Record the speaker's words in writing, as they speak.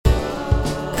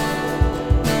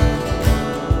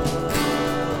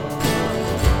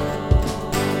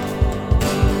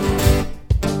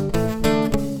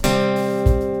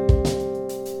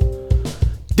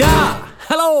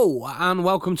and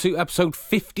welcome to episode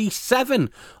 57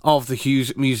 of the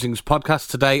Hughes Musings podcast.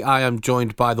 Today I am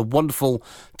joined by the wonderful,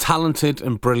 talented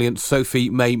and brilliant Sophie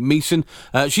May Meeson.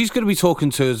 She's going to be talking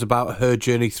to us about her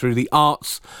journey through the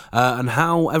arts and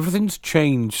how everything's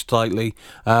changed slightly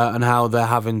and how they're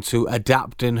having to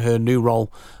adapt in her new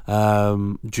role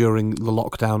during the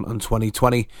lockdown in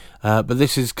 2020. But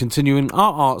this is continuing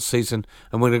our arts season,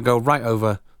 and we're going to go right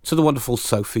over to the wonderful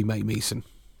Sophie May Meeson.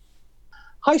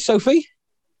 Hi, Sophie.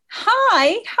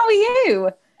 Hi, how are you?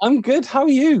 I'm good. How are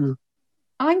you?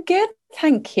 I'm good,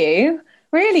 thank you.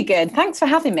 Really good. Thanks for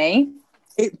having me.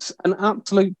 It's an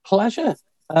absolute pleasure.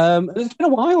 It's been a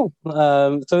while,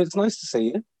 so it's nice to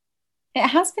see you. It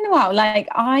has been a while.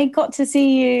 I got to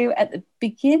see you at the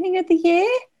beginning of the year,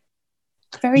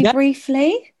 very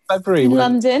briefly, February, in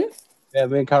London. Yeah,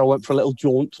 me and Carol went for a little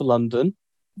jaunt to London.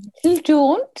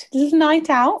 Little night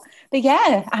out. But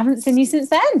yeah, I haven't seen you since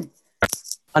then.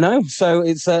 I know, so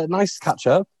it's nice to catch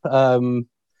up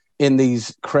in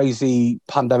these crazy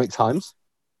pandemic times.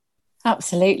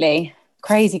 Absolutely.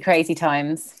 Crazy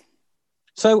times.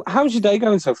 So how's your day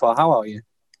going so far? How are you?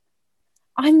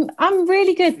 I'm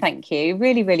really good, thank you.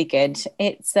 Really, really good.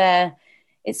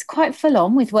 It's quite full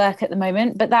on with work at the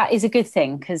moment, but that is a good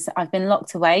thing because I've been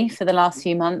locked away for the last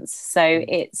few months. So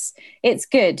it's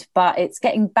good, but it's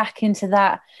getting back into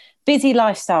that busy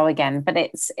lifestyle again, but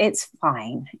it's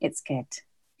fine. It's good.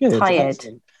 Good, tired.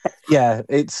 Excellent. Yeah,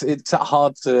 it's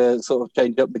hard to sort of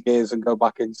change up the gears and go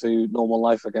back into normal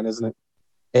life again, isn't it?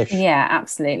 Ish. Yeah,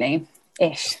 absolutely.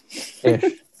 Ish. So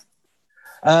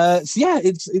yeah,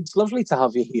 it's lovely to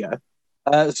have you here.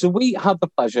 So we had the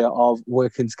pleasure of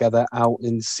working together out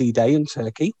in C-Day in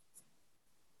Turkey.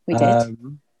 We did.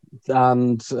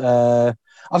 And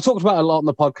I've talked about it a lot on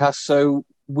the podcast. So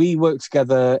we worked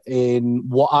together in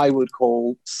what I would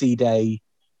call C-Day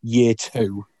Year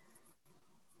 2.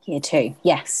 Year 2,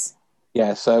 yes.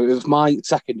 Yeah, so it was my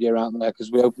second year out there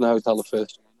because we opened the hotel the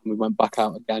first time and we went back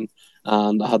out again.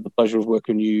 And I had the pleasure of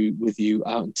working with you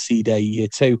out in C-Day Year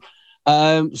 2.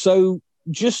 So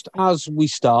just as we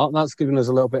start, that's given us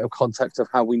a little bit of context of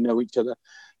how we know each other.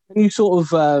 Can you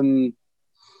sort of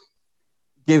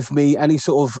give me any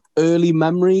sort of early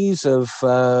memories of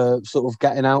sort of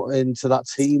getting out into that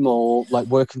team or like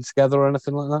working together or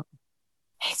anything like that?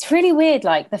 It's really weird.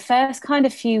 Like the first kind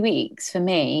of few weeks for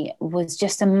me was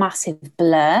just a massive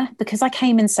blur because I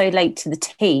came in so late to the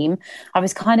team. I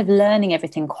was kind of learning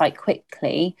everything quite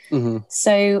quickly. Mm-hmm.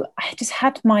 So I just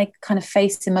had my kind of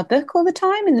face in my book all the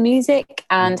time in the music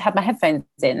and had my headphones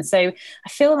in. So I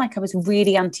feel like I was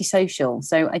really antisocial.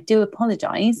 So I do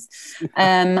apologise.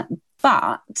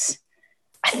 But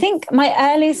I think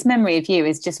my earliest memory of you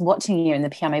is just watching you in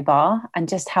the piano bar and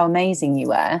just how amazing you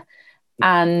were.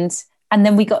 And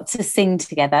then we got to sing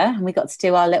together and we got to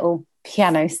do our little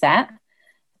piano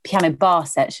bar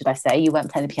set, should I say. You weren't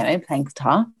playing the piano, playing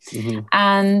guitar. Mm-hmm.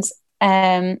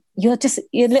 And your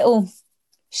little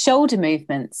shoulder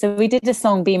movement. So we did a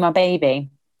song, Be My Baby,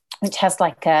 which has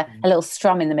like a little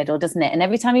strum in the middle, doesn't it? And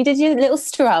every time you did your little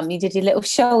strum, you did your little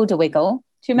shoulder wiggle.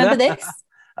 Do you remember this?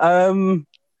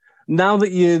 Now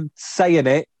that you're saying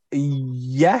it,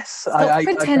 yes. Stop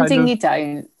pretending you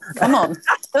don't. Come on.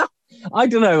 I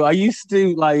don't know. I used to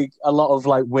do like a lot of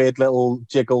like weird little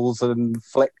jiggles and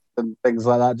flicks and things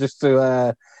like that just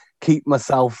to keep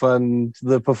myself and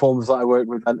the performers that I work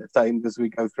with entertained as we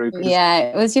go through. Yeah,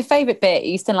 it was your favourite bit.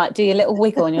 You used to like do your little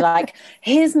wiggle and you're like,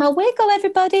 here's my wiggle,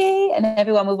 everybody. And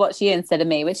everyone would watch you instead of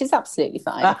me, which is absolutely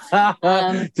fine.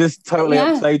 Just totally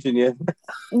upstaging you.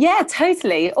 Yeah,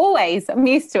 totally. Always. I'm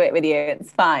used to it with you.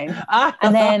 It's fine.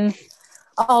 And then...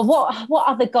 Oh, what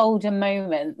other golden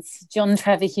moments? John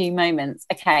Trevor-Hugh moments.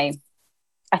 Okay,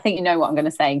 I think you know what I'm going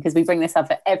to say because we bring this up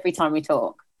every time we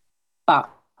talk. But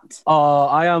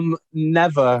I am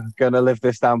never going to live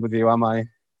this down with you, am I?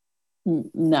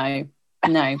 No.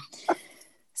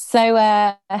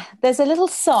 So there's a little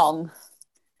song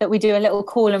that we do a little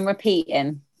call and repeat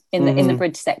in the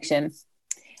bridge section,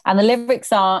 and the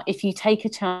lyrics are, "If you take a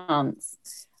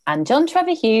chance," and John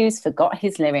Trevor-Hughes forgot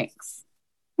his lyrics.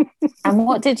 And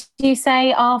what did you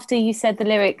say after you said the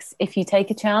lyrics, if you take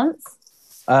a chance?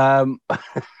 I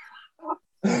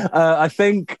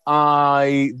think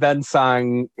I then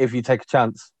sang, if you take a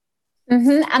chance.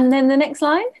 Mm-hmm. And then the next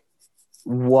line?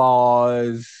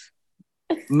 Was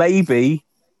maybe,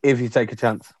 if you take a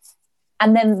chance.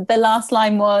 And then the last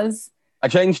line was? I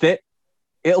changed it.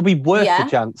 It'll be worth the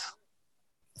chance.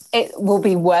 It will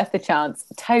be worth a chance.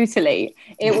 Totally.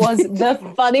 It was the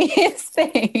funniest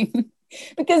thing.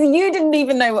 Because you didn't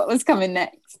even know what was coming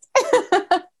next.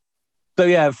 So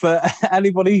yeah, for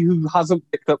anybody who hasn't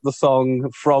picked up the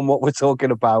song from what we're talking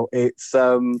about, it's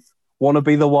Wanna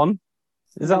Be the One.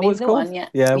 Is that Wanna what Be it's the called? One, yeah.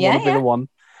 Yeah, Yeah, Wanna Be the yeah. One.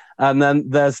 And then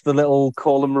there's the little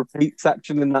call and repeat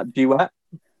section in that duet.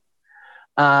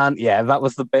 And yeah, that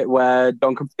was the bit where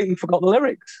Don completely forgot the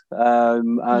lyrics.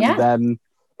 And Yeah. then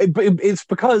it's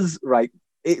because, right,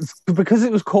 it's because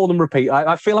it was call and repeat.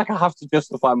 I feel like I have to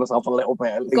justify myself a little bit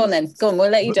at least. Go on then. Go on. We'll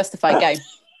let you justify. Go.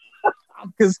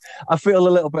 Because I feel a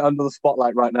little bit under the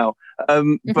spotlight right now.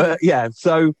 But yeah,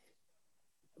 so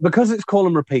because it's call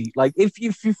and repeat, like if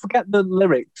you forget the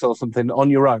lyrics or something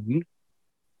on your own,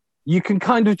 you can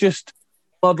kind of just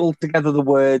muddle together the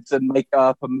words and make it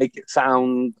up and make it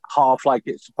sound half like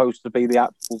it's supposed to be the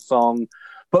actual song.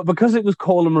 But because it was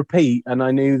call and repeat, and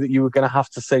I knew that you were going to have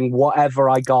to sing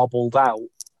whatever I garbled out,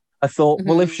 I thought,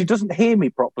 well, if she doesn't hear me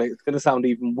properly, it's going to sound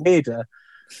even weirder.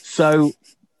 So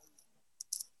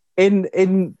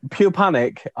in pure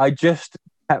panic, I just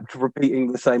kept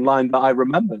repeating the same line that I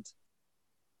remembered.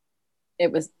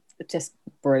 It was just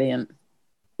brilliant.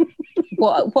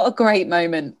 What a great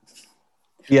moment.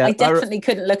 Yeah, I definitely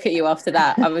couldn't look at you after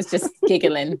that. I was just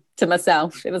giggling to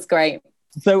myself. It was great.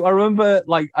 So I remember,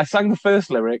 like, I sang the first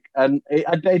lyric, and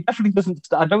it definitely doesn't.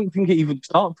 I don't think it even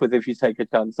starts with "If You Take a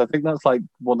Chance." I think that's like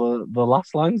one of the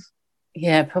last lines.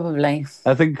 Yeah, probably.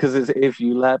 I think because it's "If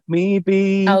you let me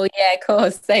be." Oh yeah, of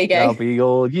course. There you go. I'll be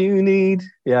all you need.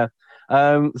 Yeah.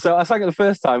 So I sang it the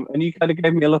first time, and you kind of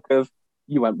gave me a look of,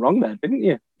 you went wrong there, didn't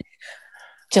you?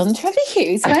 John Trevor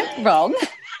Hughes went wrong.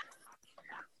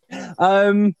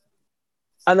 And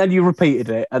then you repeated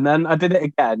it, and then I did it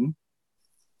again,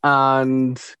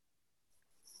 and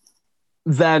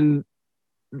then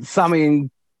Sammy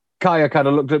and Kaya kind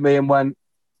of looked at me and went,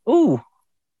 "Ooh,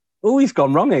 he's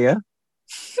gone wrong here."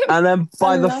 And then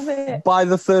by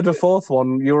the third or fourth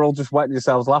one, you're all just wetting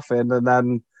yourselves laughing, and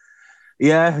then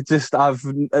I've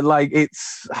like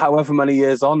it's however many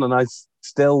years on, and I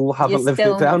still haven't lived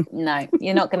it down. No,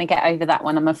 you're not going to get over that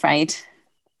one, I'm afraid.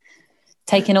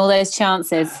 Taking all those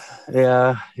chances.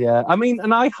 Yeah. I mean,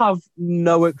 and I have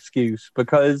no excuse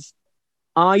because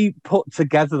I put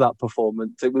together that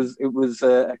performance. It was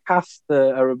a cast,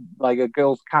 like a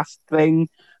girls' cast thing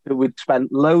that we'd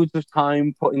spent loads of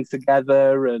time putting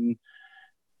together, and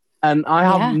I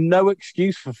have no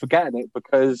excuse for forgetting it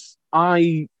because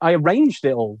I arranged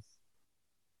it all.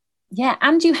 Yeah,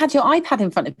 and you had your iPad in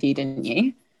front of you, didn't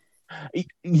you?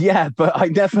 Yeah, but I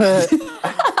never.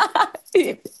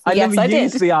 I never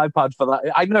used the iPad for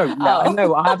that. I know. I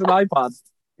know. I had an iPad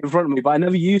in front of me, but I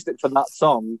never used it for that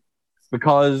song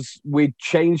because we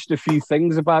changed a few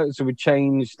things about it. So we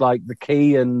changed like the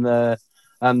key and the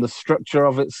structure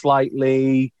of it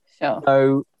slightly. Sure.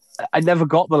 So I never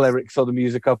got the lyrics or the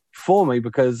music up for me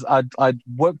because I'd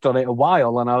worked on it a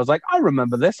while, and I was like, I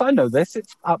remember this. I know this.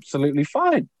 It's absolutely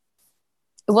fine.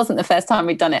 It wasn't the first time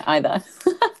we'd done it either.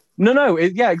 No,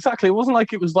 exactly. It wasn't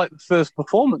like it was like the first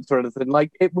performance or anything.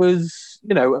 Like it was,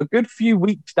 a good few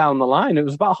weeks down the line. It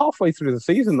was about halfway through the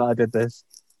season that I did this.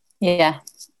 Yeah,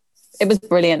 it was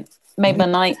brilliant. Made my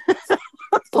night.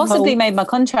 Possibly made my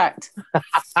contract.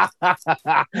 I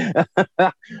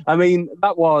mean,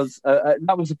 that was a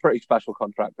pretty special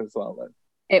contract as well, though.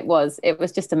 It was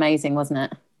just amazing, wasn't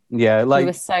it? Yeah, we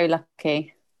were so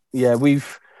lucky. Yeah,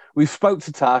 we've spoke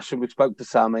to Tash and we spoke to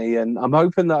Sammy, and I'm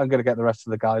hoping that I'm going to get the rest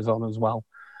of the guys on as well.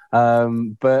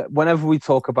 But whenever we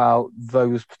talk about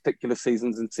those particular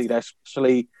seasons in Seed,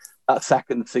 especially that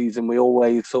second season, we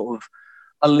always sort of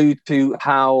allude to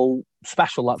how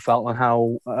special that felt and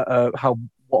how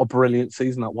what a brilliant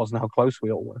season that was and how close we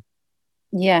all were.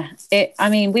 Yeah,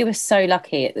 we were so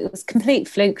lucky. It was complete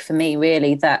fluke for me,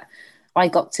 really, that I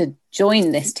got to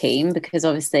join this team because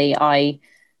obviously I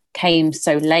came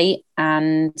so late,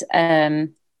 and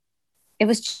it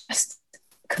was just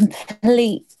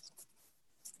complete.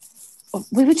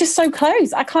 We were just so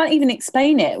close. I can't even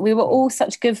explain it. We were all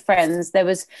such good friends. There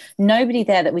was nobody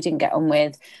there that we didn't get on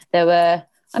with.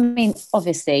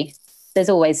 Obviously there's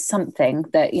always something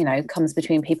that, comes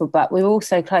between people, but we were all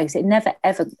so close. It never,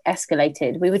 ever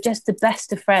escalated. We were just the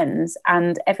best of friends,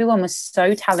 and everyone was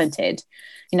so talented.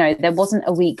 There wasn't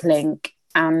a weak link,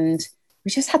 and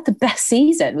we just had the best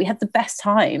season. We had the best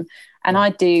time. And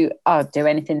I'd do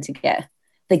anything to get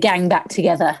the gang back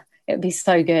together. It would be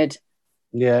so good.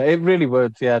 Yeah, it really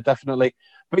would. Yeah, definitely.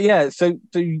 But yeah, so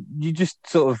you just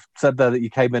sort of said there that you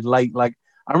came in late. Like,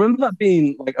 I remember that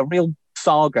being like a real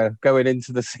saga going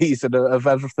into the season of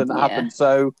everything that happened.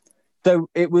 So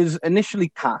it was initially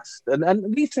cast,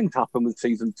 and these things happen with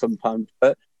seasons sometimes,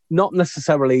 but not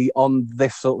necessarily on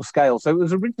this sort of scale. So it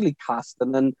was originally cast,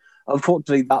 and then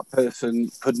unfortunately that person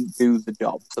couldn't do the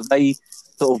job. So they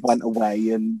sort of went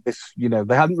away, and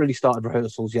they hadn't really started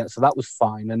rehearsals yet. So that was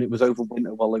fine. And it was over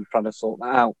winter while they were trying to sort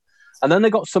that out. And then they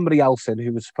got somebody else in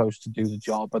who was supposed to do the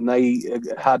job, and they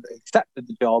had accepted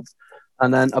the job.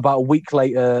 And then about a week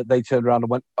later, they turned around and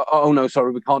went, "Oh no,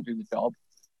 sorry, we can't do the job."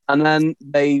 And then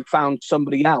they found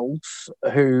somebody else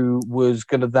who was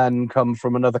going to then come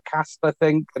from another cast, I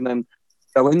think, and then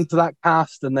go into that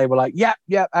cast. And they were like,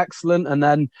 "Yep, excellent." And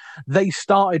then they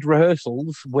started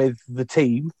rehearsals with the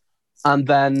team. And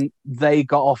then they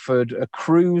got offered a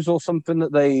cruise or something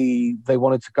that they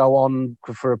wanted to go on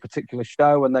for a particular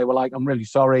show. And they were like, "I'm really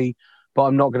sorry, but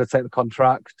I'm not going to take the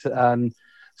contract." And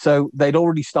so they'd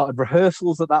already started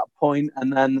rehearsals at that point,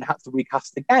 and then had to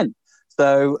recast again.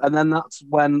 So, and then that's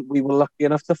when we were lucky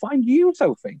enough to find you,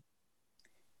 Sophie.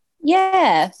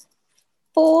 Yeah.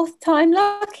 Fourth time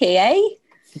lucky, eh?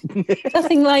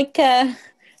 Nothing like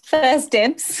first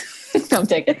dibs. I'm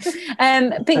joking.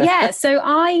 But yeah, so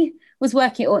I was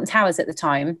working at Alton Towers at the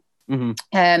time,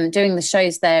 doing the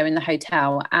shows there in the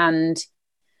hotel. And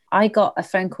I got a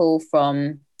phone call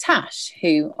from Tash,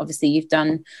 who obviously you've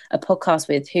done a podcast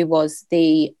with, who was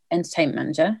the entertainment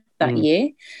manager that year.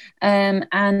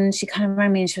 And she kind of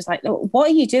rang me and she was like, "Look,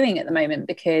 what are you doing at the moment?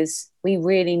 Because we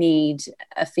really need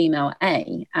a female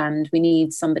A, and we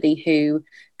need somebody who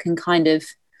can kind of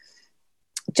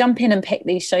jump in and pick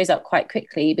these shows up quite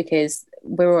quickly, because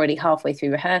we're already halfway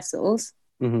through rehearsals."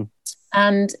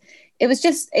 And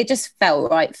it just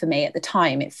felt right for me at the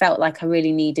time. It felt like I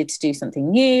really needed to do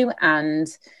something new. And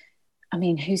I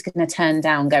mean, who's going to turn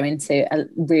down going to a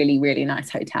really, really nice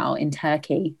hotel in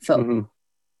Turkey for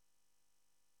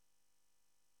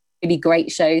really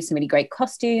great shows, some really great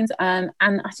costumes? And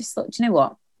I just thought, do you know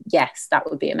what? Yes, that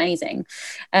would be amazing.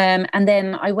 And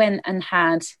then I went and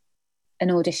had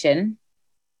an audition,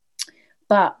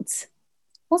 but it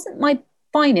wasn't my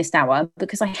finest hour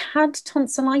because I had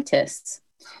tonsillitis.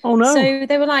 Oh no. So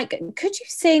they were like, "Could you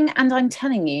sing?" And I'm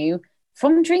telling you,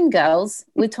 from Dreamgirls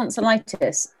with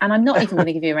tonsillitis, and I'm not even going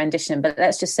to give you a rendition, but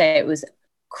let's just say it was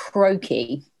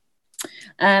croaky.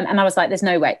 And I was like, there's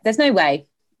no way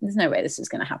this is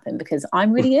going to happen, because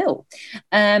I'm really ill.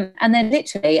 And then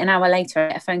literally an hour later, I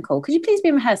get a phone call. "Could you please be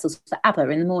in rehearsals for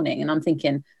ABBA in the morning?" And I'm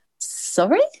thinking,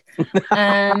 sorry?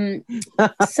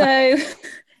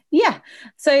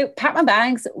 So packed my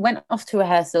bags, went off to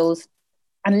rehearsals,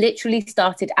 and literally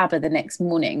started ABBA the next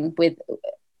morning with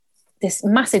this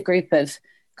massive group of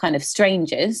kind of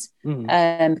strangers,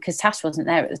 because Tash wasn't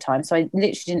there at the time. So I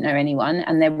literally didn't know anyone.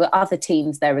 And there were other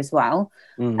teams there as well.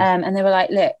 And they were like,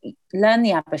 "Look, learn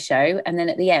the ABBA show, and then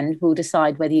at the end, we'll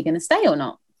decide whether you're going to stay or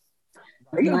not."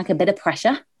 Like a bit of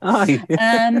pressure.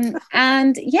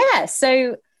 And yeah,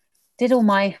 so did all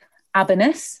my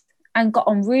ABBA-ness and got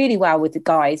on really well with the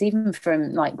guys, even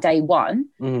from like day one.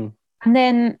 And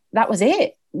then that was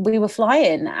it. We were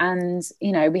flying, and,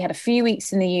 you know, we had a few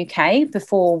weeks in the UK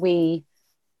before we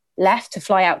left to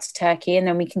fly out to Turkey. And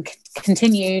then we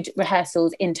continued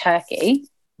rehearsals in Turkey.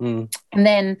 And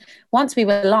then once we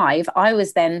were live, I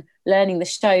was then learning the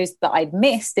shows that I'd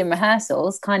missed in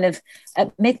rehearsals kind of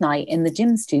at midnight in the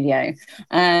gym studio.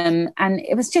 And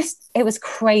it was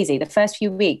crazy. The first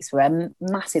few weeks were a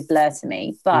massive blur to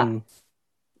me, but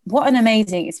what an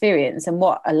amazing experience, and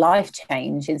what a life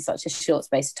change in such a short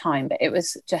space of time. But it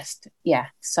was just,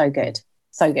 so good.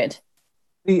 So good.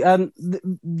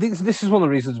 This is one of the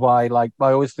reasons why, like,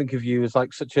 I always think of you as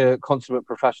like such a consummate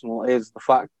professional, is the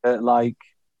fact that, like,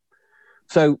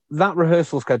 so that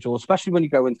rehearsal schedule, especially when you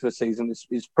go into a season,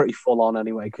 is pretty full on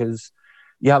anyway, because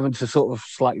you're having to sort of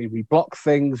slightly reblock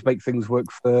things, make things work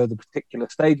for the particular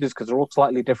stages, because they're all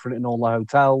slightly different in all the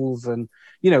hotels. And,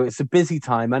 you know, it's a busy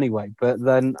time anyway. But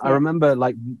then I remember,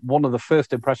 like, one of the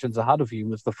first impressions I had of you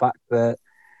was the fact that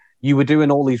you were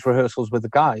doing all these rehearsals with the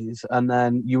guys, and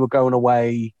then you were going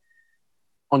away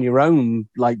on your own,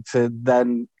 like, to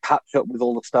then catch up with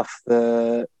all the stuff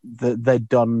that they'd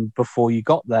done before you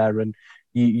got there. And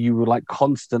you were like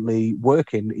constantly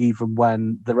working, even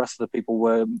when the rest of the people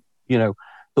were, you know,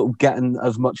 sort of getting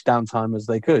as much downtime as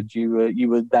they could. You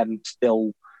were then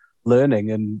still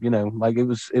learning, and, you know, like, it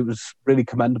was really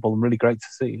commendable and really great to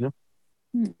see, you know.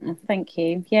 Thank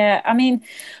you. Yeah, I mean,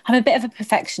 I'm a bit of a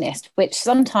perfectionist, which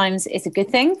sometimes is a good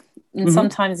thing and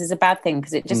sometimes is a bad thing,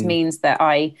 because it just means that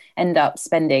I end up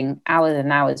spending hours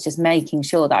and hours just making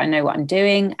sure that I know what I'm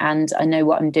doing, and I know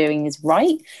what I'm doing is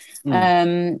right.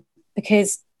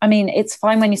 Because, I mean, it's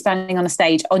fine when you're standing on a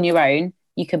stage on your own.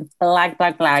 You can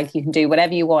blag, you can do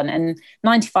whatever you want. And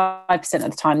 95%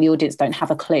 of the time, the audience don't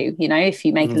have a clue. You know, if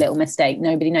you make a little mistake,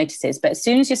 nobody notices. But as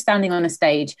soon as you're standing on a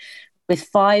stage with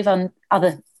 5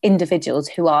 other individuals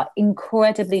who are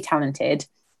incredibly talented,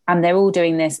 and they're all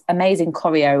doing this amazing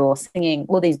choreo or singing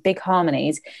all these big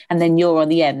harmonies, and then you're on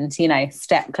the end, you know,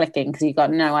 step clicking because you've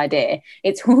got no idea.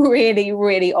 It's really,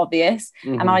 really obvious.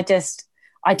 And I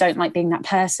don't like being that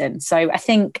person. So I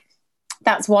think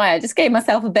that's why I just gave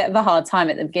myself a bit of a hard time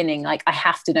at the beginning. Like, I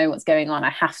have to know what's going on. I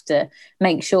have to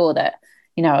make sure that,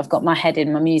 you know, I've got my head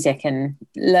in my music and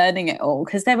learning it all.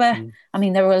 Because there were, I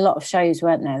mean, there were a lot of shows,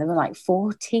 weren't there? There were like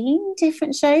 14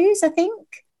 different shows, I think.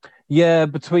 Yeah,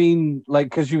 between, like,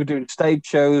 because you were doing stage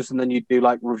shows and then you'd do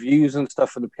like reviews and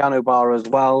stuff for the piano bar as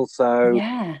well. So,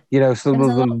 yeah, you know, some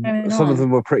of them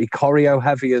were pretty choreo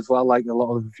heavy as well. Like, a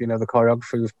lot of, you know, the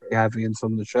choreography was pretty heavy in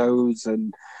some of the shows,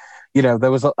 and you know,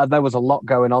 there was a lot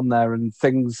going on there, and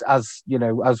things, as you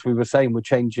know, as we were saying, were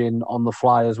changing on the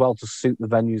fly as well to suit the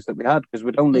venues that we had, because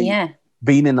we'd only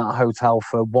been in that hotel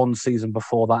for one season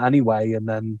before that anyway, and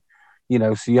then, you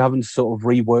know, so you're having to sort of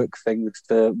rework things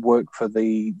to work for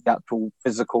the actual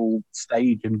physical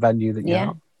stage and venue that you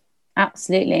have.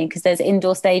 Absolutely, because there's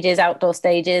indoor stages, outdoor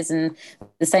stages, and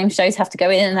the same shows have to go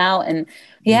in and out, and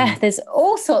there's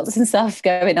all sorts of stuff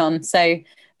going on. So,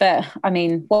 but I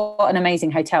mean, what an amazing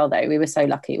hotel though. We were so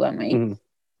lucky, weren't we?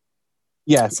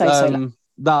 Yeah, so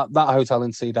that hotel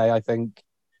in Sea Day, I think,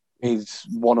 is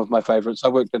one of my favourites. I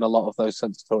worked in a lot of those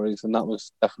sensatories, and that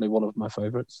was definitely one of my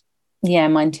favourites. Yeah,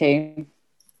 mine too.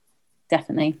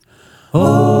 Definitely.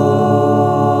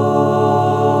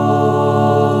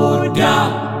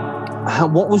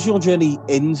 What was your journey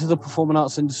into the performing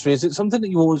arts industry? Is it something that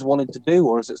you always wanted to do,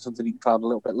 or is it something you found a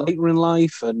little bit later in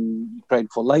life and you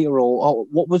trained for later, or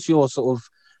what was your sort of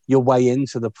your way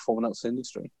into the performing arts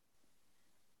industry?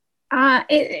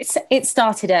 It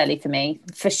started early for me,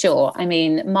 for sure. I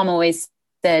mean, Mum always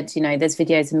said, you know, there's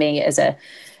videos of me as a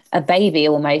baby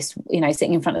almost, you know,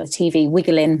 sitting in front of the TV,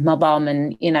 wiggling my bum,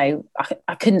 and, you know,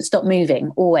 I couldn't stop moving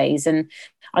always. And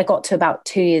I got to about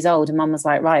 2 years old and Mum was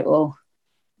like, right, well,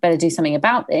 better do something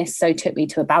about this. So took me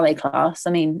to a ballet class.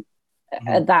 I mean,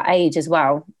 at that age as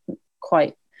well,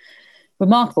 quite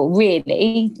remarkable,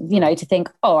 really, you know, to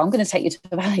think, oh, I'm going to take you to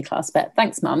a ballet class, but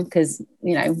thanks, Mum, because,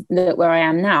 you know, look where I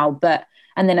am now.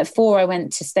 And then at 4, I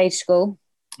went to stage school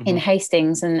in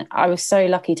Hastings, and I was so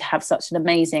lucky to have such an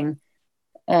amazing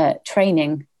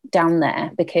training down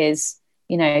there, because,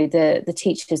 you know, the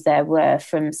teachers there were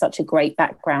from such a great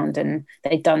background, and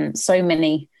they'd done so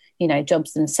many, you know,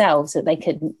 jobs themselves that they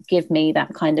could give me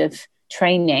that kind of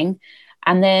training.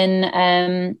 And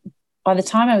then by the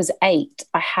time I was 8,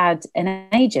 I had an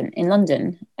agent in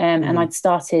London, and I'd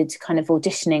started kind of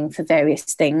auditioning for various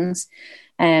things.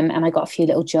 And I got a few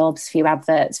little jobs, a few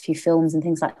adverts, a few films and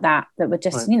things like that were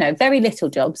just, you know, very little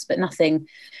jobs, but nothing,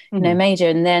 you know, major.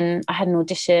 And then I had an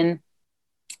audition,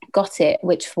 got it,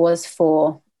 which was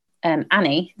for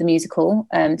Annie, the musical,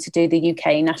 to do the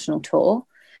UK national tour.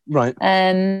 Right.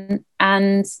 And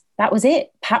that was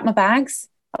it. Packed my bags.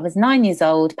 I was 9 years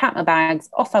old, packed my bags,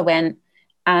 off I went,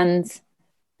 and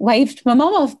waved my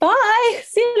mum off. Bye,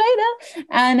 see you later.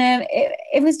 And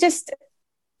it was just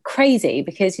crazy,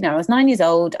 because, you know, I was 9 years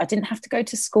old. I didn't have to go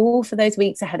to school for those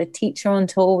weeks. I had a teacher on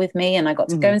tour with me, and I got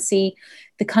to go and see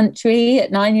the country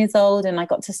at 9 years old, and I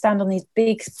got to stand on these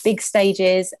big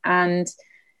stages and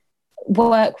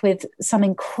work with some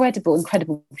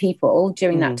incredible people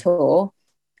during that tour.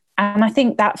 And I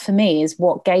think that for me is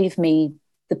what gave me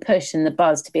the push and the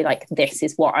buzz to be like, this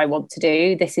is what I want to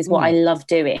do. This is what I love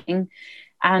doing.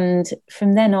 And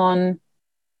from then on,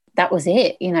 that was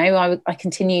it. You know, I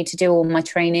continued to do all my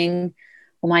training,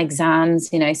 all my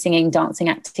exams, you know, singing, dancing,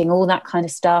 acting, all that kind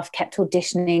of stuff, kept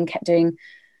auditioning, kept doing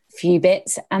a few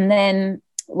bits. And then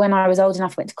when I was old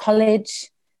enough, I went to college.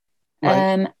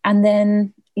 And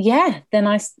then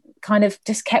I kind of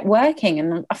just kept working,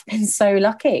 and I've been so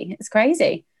lucky. It's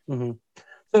crazy.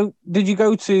 So did you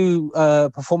go to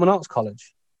performing arts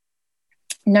college?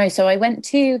 No, so I went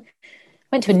to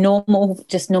a normal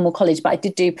college, but I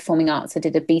did do performing arts. I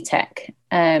did a BTEC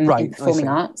in performing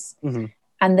arts.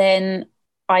 And then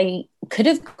I could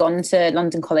have gone to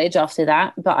London College after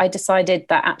that, but I decided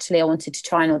that actually I wanted to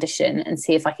try and audition and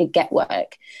see if I could get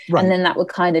work. And then that would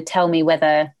kind of tell me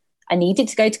whether I needed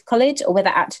to go to college or whether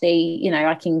actually, you know,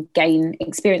 I can gain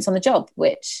experience on the job,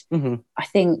 which I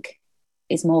think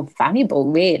is more valuable,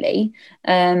 really.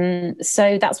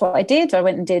 So that's what I did. I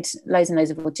went and did loads and loads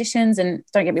of auditions, and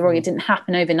don't get me wrong, it didn't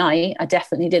happen overnight. I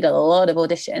definitely did a lot of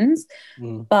auditions,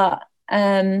 but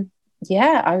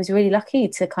I was really lucky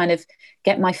to kind of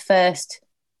get my first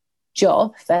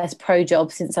pro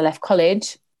job since I left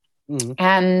college.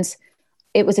 And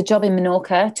it was a job in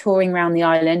Menorca, touring around the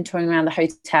island, touring around the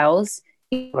hotels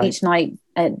each night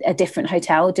a different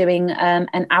hotel doing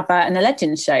an ABBA and a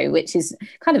Legends show, which is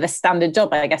kind of a standard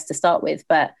job, I guess, to start with.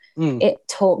 But it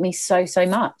taught me so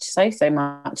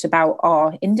much about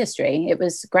our industry. It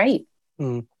was great.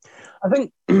 I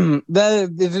think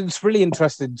it's really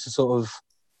interesting to sort of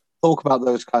talk about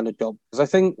those kind of jobs, because I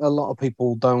think a lot of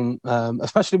people don't,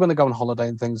 especially when they go on holiday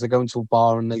and things, they go into a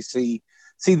bar and they see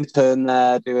the turn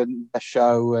there doing a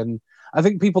show, and I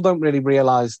think people don't really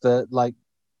realise that, like,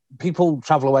 people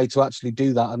travel away to actually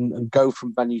do that and go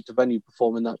from venue to venue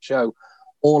performing that show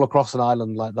all across an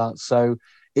island like that. So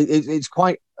it's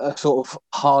quite a sort of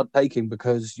hard taking,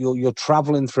 because you're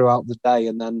travelling throughout the day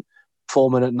and then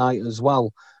performing at night as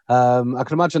well. I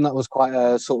can imagine that was quite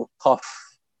a sort of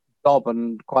tough job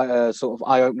and quite a sort of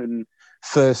eye-opening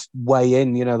first way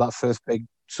in, that first big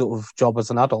sort of job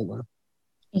as an adult.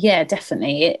 Yeah,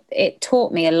 definitely. It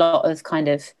taught me a lot of kind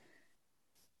of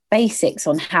basics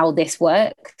on how this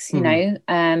works.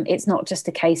 It's not just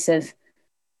a case of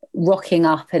rocking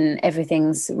up and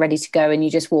everything's ready to go and you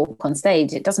just walk on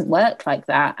stage. It doesn't work like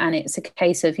that. And it's a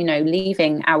case of,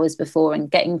 leaving hours before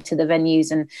and getting to the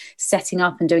venues and setting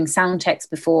up and doing sound checks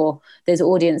before there's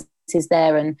audiences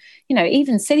there. And,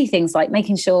 even silly things like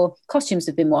making sure costumes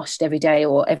have been washed every day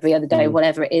or every other day,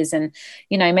 whatever it is. And,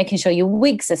 making sure your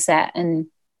wigs are set and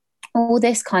all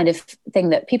this kind of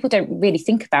thing that people don't really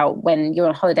think about when you're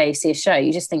on holiday, you see a show,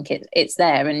 you just think it's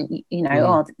there and,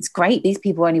 oh, it's great. These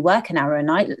people only work an hour a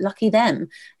night. Lucky them.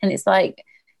 And it's like,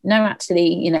 no,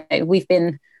 actually, we've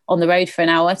been on the road for an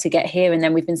hour to get here, and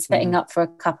then we've been setting up for a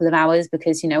couple of hours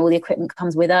because, all the equipment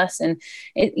comes with us. And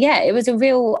it was a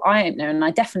real eye-opener, and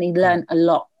I definitely learned a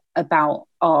lot about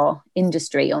our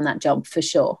industry on that job for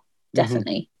sure.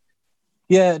 Definitely.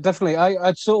 Yeah, definitely.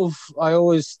 I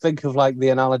always think of like the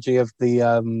analogy of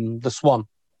the swan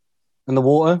in the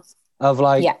water, of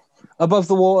like above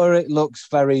the water it looks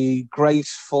very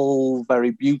graceful,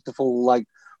 very beautiful, like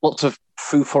lots of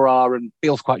foo-for-ah and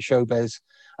feels quite showbiz.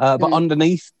 But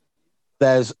underneath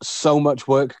there's so much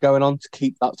work going on to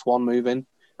keep that swan moving.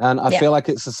 And I feel like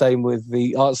it's the same with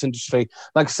the arts industry.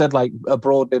 Like I said, like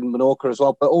abroad in Menorca as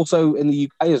well, but also in the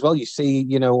UK as well. You see,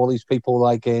 all these people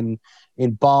like in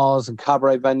bars and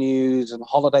cabaret venues and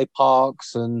holiday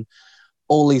parks and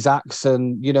all these acts,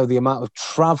 and, the amount of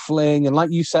traveling. And like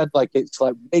you said, like it's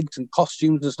like wigs and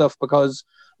costumes and stuff, because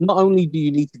not only do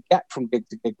you need to get from gig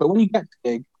to gig, but when you get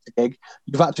to gig,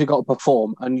 you've actually got to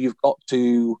perform and you've got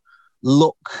to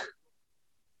look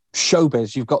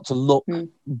showbiz, you've got to look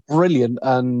brilliant,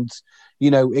 and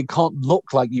it can't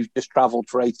look like you've just traveled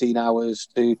for 18 hours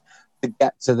to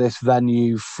get to this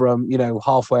venue from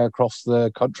halfway across the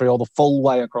country or the full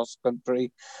way across the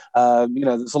country.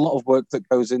 There's a lot of work that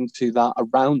goes into that,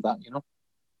 around that.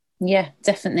 Yeah,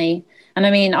 definitely. And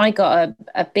I mean, I got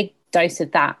a big dose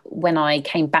of that when I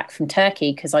came back from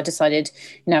Turkey, because I decided,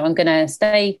 I'm going to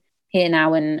stay here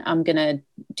now and I'm going to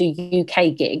do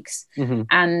UK gigs.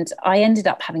 And I ended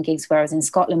up having gigs where I was in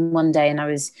Scotland one day and I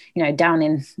was, down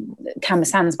in Camber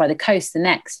Sands by the coast the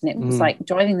next. And it was like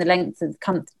driving the length of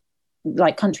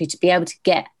the country to be able to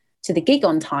get to the gig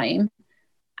on time.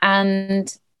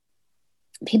 And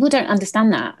people don't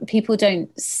understand that. People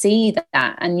don't see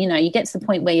that. And, you get to the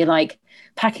point where you're like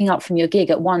packing up from your gig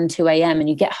at 1, 2 a.m. and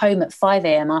you get home at 5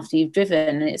 a.m. after you've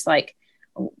driven. And it's like,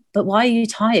 but why are you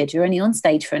tired? You're only on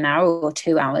stage for an hour or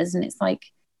 2 hours. And it's like,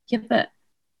 yeah, but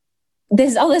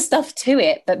there's other stuff to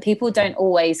it, but people don't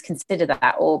always consider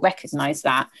that or recognize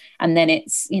that. And then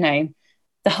it's, the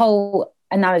whole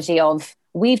analogy of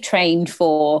we've trained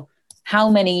for how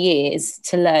many years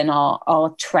to learn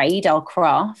our trade, our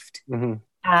craft.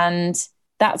 And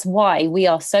that's why we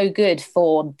are so good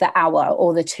for the hour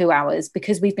or the 2 hours,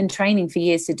 because we've been training for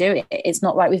years to do it. It's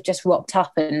not like we've just rocked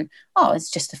up and,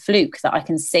 it's just a fluke that I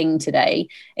can sing today.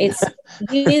 It's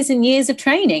years and years of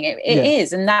training. It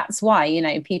is. And that's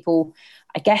why, people,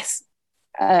 I guess,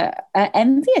 are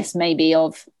envious maybe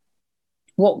of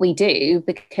what we do,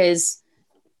 because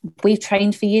we've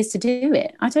trained for years to do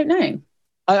it. I don't know.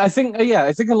 I think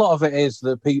a lot of it is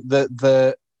that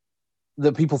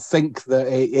people think that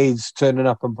it is turning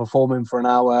up and performing for an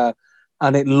hour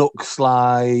and it looks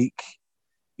like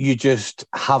you're just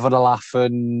having a laugh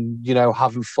and,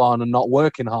 having fun and not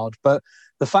working hard. But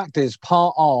the fact is,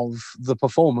 part of the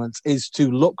performance is to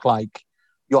look like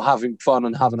you're having fun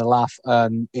and having a laugh,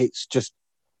 and it's just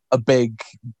a big,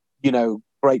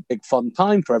 great big fun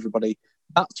time for everybody.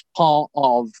 That's part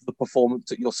of the performance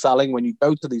that you're selling when you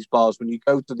go to these bars, when you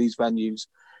go to these venues.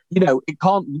 It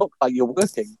can't look like you're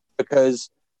working, because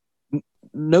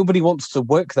nobody wants to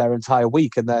work their entire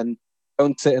week and then go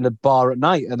and sit in a bar at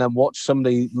night and then watch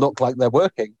somebody look like they're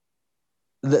working.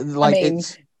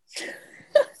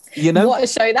 You know, what a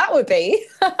show that would be.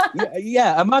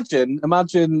 yeah.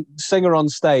 Imagine singer on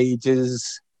stage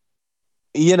is,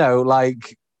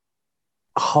 like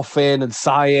huffing and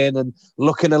sighing and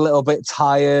looking a little bit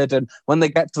tired. And when they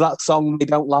get to that song they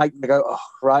don't like, they go, oh,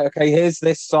 right, okay, here's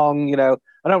this song. I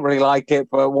don't really like it,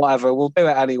 but whatever, we'll do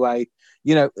it anyway.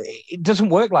 It doesn't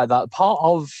work like that. Part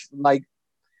of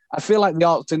I feel like the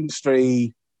arts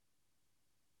industry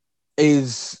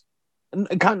is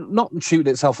kind of not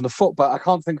shooting itself in the foot, but I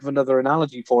can't think of another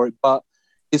analogy for it, but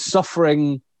is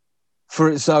suffering for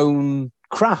its own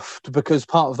craft, because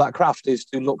part of that craft is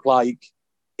to look like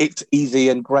it's easy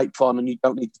and great fun and you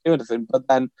don't need to do anything. But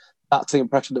then that's the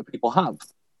impression that people have.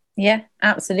 Yeah,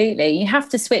 absolutely. You have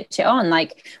to switch it on.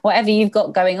 Like whatever you've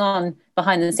got going on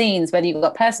behind the scenes, whether you've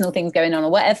got personal things going on or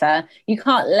whatever, you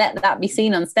can't let that be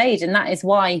seen on stage. And that is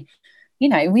why,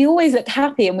 we always look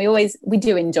happy and we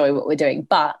do enjoy what we're doing,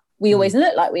 but we always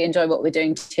look like we enjoy what we're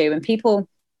doing too. And people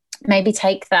maybe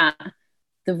take that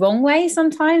the wrong way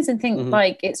sometimes and think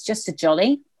like it's just a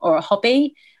jolly or a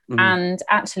hobby. And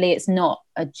actually it's not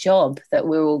a job that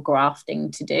we're all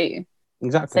grafting to do.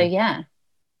 Exactly. So yeah.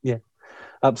 Yeah,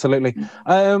 absolutely.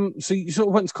 So you sort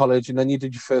of went to college and then you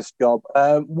did your first job.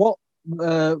 Where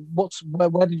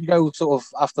did you go sort of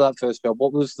after that first job?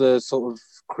 What was the sort of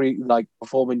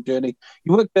performing journey?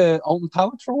 You worked at Alton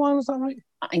Towers for a while, is that right?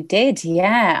 I did,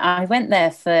 yeah. I went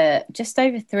there for just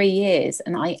over 3 years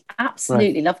and I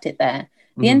absolutely loved it there.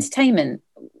 The entertainment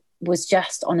was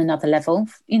just on another level,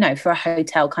 for a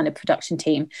hotel kind of production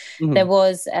team. There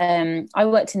was, I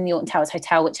worked in the Alton Towers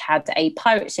Hotel, which had a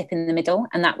pirate ship in the middle,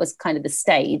 and that was kind of the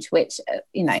stage, which,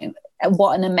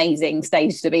 what an amazing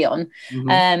stage to be on.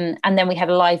 And then we had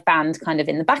a live band kind of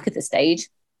in the back of the stage,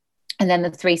 and then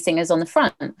the 3 singers on the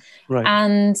front. Right.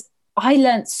 And I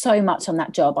learned so much on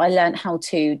that job. I learned how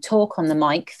to talk on the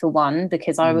mic, for one,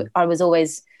 because I was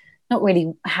always not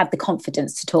really had the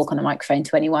confidence to talk on a microphone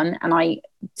to anyone. And I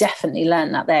definitely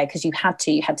learned that there, because you had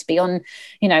to be on,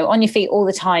 on your feet all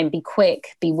the time, be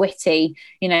quick, be witty,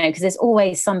 because there's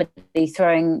always somebody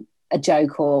throwing a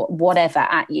joke or whatever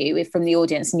at you from the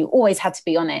audience, and you always had to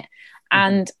be on it.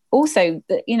 And also,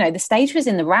 the stage was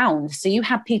in the round. So you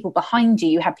had people behind you,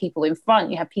 you had people in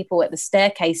front, you had people at the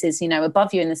staircases,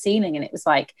 above you in the ceiling. And it was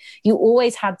like, you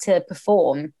always had to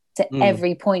perform to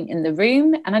every point in the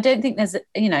room. And I don't think there's,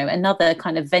 another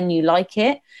kind of venue like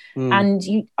it. And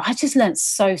I just learned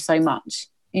so much.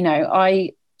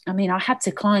 I had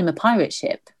to climb a pirate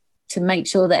ship to make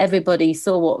sure that everybody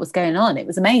saw what was going on. It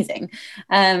was amazing.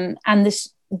 And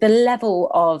the level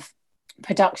of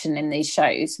production in these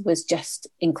shows was just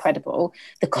incredible.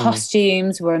 The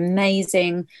costumes were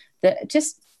amazing.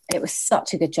 It was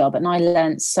such a good job. And I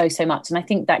learned so much. And I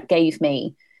think that gave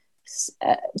me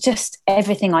just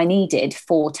everything I needed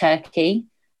for Turkey.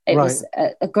 It was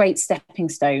a great stepping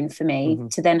stone for me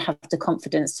to then have the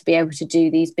confidence to be able to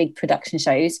do these big production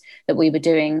shows that we were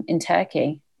doing in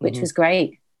Turkey, which was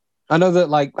great. I know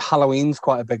that Halloween's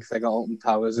quite a big thing at Alton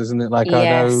Towers, isn't it? I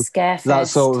know Scarefest. That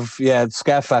sort of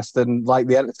Scarefest, and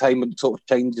the entertainment sort of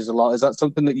changes a lot. Is that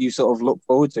something that you sort of look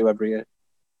forward to every year?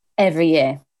 Every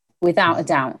year, without a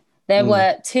doubt. There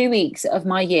were 2 weeks of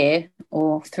my year,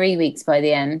 or 3 weeks by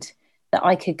the end, that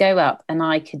I could go up and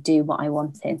I could do what I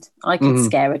wanted. I could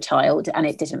scare a child and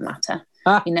it didn't matter.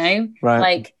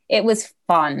 Right. It was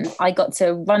fun. I got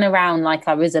to run around like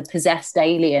I was a possessed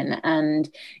alien, and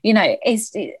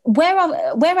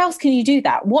where else can you do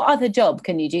that? What other job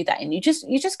can you do that in? You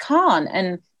just can't.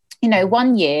 And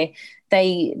one year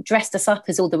they dressed us up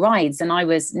as all the rides, and I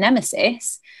was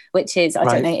Nemesis, which is, I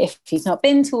don't know if you've not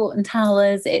been to Alton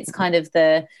Towers, it's kind of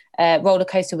the roller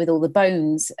coaster with all the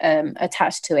bones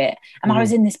attached to it. And I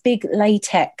was in this big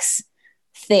latex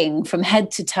thing from head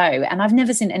to toe, and I've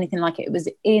never seen anything like it. It was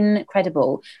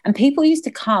incredible. And people used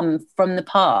to come from the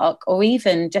park or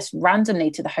even just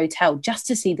randomly to the hotel just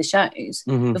to see the shows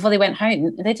before they went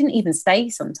home. They didn't even stay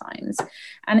sometimes.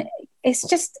 And it's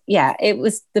just, it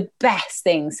was the best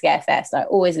thing, Scarefest. I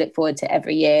always look forward to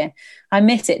every year. I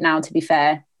miss it now, to be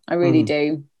fair. I really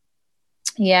do.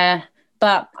 Yeah.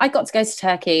 But I got to go to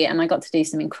Turkey and I got to do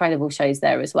some incredible shows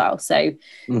there as well. So,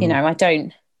 I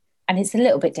don't, and it's a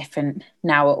little bit different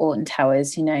now at Alton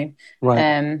Towers,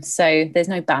 Right. So there's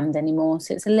no band anymore.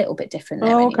 So it's a little bit different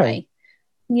there anyway.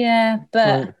 Yeah,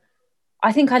 but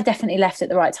I think I definitely left at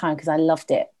the right time because I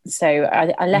loved it. So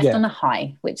I left on a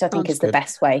high, which I think is the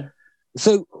best way.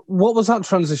 So what was that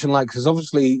transition like? Because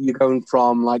obviously you're going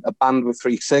from a band with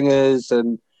 3 singers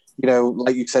and,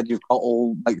 like you said, you've got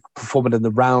all performing in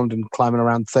the round and climbing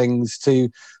around things, to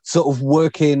sort of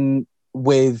working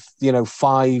with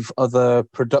 5 other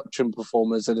production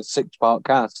performers in a 6-part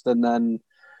cast, and then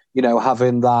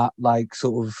having that like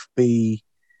sort of be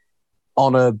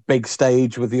on a big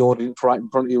stage with the audience right in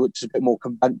front of you, which is a bit more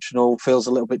conventional, feels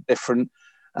a little bit different.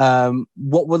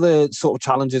 What were the sort of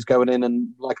challenges going in, and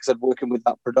like I said, working with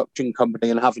that production company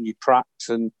and having your tracks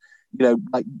and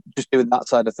like just doing that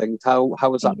side of things? How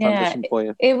was that transition for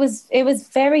you? It was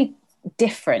very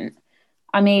different.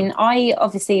 I mean, I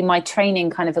obviously my training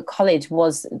kind of at college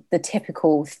was the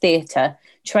typical theatre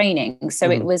training, so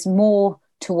it was more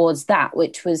towards that,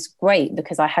 which was great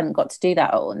because I hadn't got to do that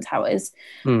at Alton Towers.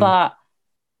 But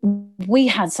we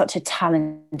had such a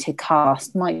talented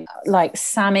cast. Like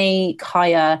Sammy,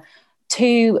 Kaya,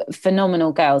 two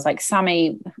phenomenal girls. Like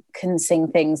Sammy can sing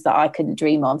things that I couldn't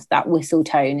dream of. That whistle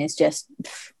tone is just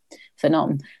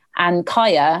phenomenal. And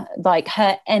Kaya, like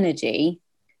her energy,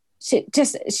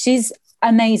 she's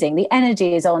amazing. The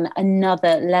energy is on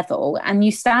another level. And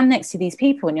you stand next to these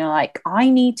people and you're like,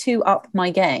 I need to up my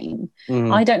game.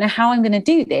 I don't know how I'm going to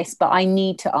do this, but I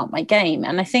need to up my game.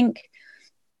 And I think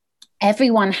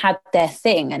everyone had their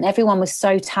thing and everyone was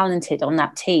so talented on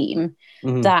that team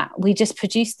that we just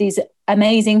produced these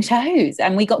amazing shows,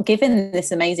 and we got given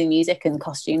this amazing music and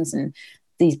costumes and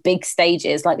these big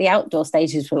stages. Like the outdoor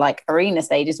stages were like arena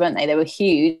stages, weren't they? They were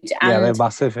huge. And, they're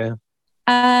massive,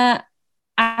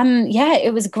 and yeah,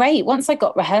 it was great. Once I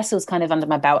got rehearsals kind of under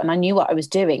my belt and I knew what I was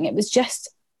doing, it was just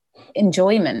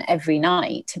enjoyment every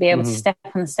night to be able to step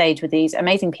on the stage with these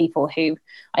amazing people who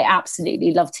I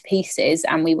absolutely loved to pieces,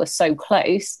 and we were so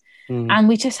close, and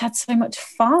we just had so much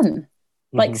fun,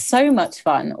 like so much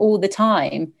fun all the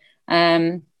time,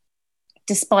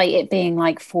 despite it being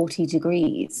like 40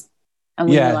 degrees. And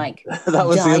we were like that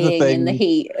was dying the other thing in the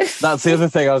heat. That's the other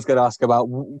thing I was going to ask about.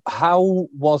 How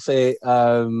was it,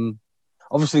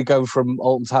 obviously going from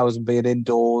Alton Towers and being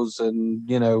indoors and,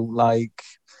 like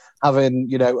having,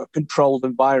 a controlled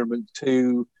environment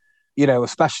to,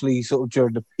 especially sort of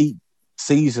during the peak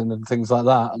season and things like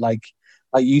that. Like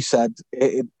you said,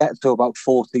 it gets to about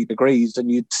 40 degrees and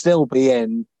you'd still be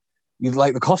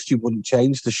the costume wouldn't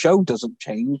change. The show doesn't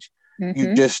change.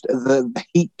 You just, the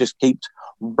heat just keeps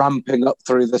ramping up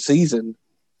through the season.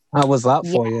 How was that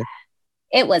for you?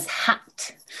 It was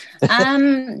hot.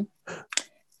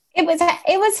 It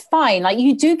was fine. Like,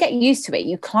 you do get used to it,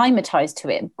 you climatize to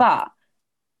it. But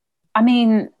I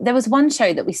mean, there was one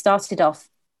show that we started off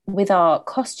with our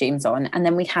costumes on, and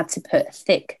then we had to put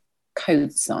thick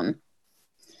coats on.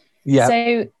 Yeah.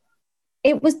 So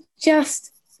it was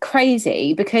just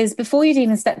crazy because before you'd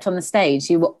even stepped on the stage,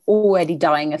 you were already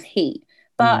dying of heat.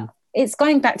 But it's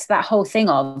going back to that whole thing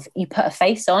of you put a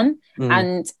face on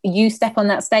and you step on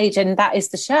that stage and that is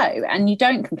the show, and you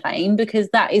don't complain because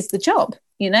that is the job,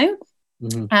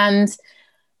 And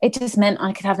it just meant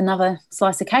I could have another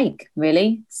slice of cake,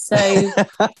 really. So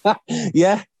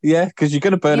yeah, because you're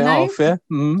going to burn it off, yeah.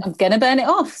 I'm going to burn it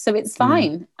off, so it's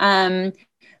fine.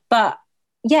 But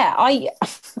yeah,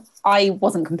 I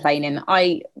wasn't complaining.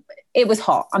 It was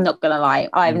hot, I'm not going to lie.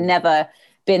 I've never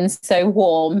been so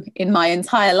warm in my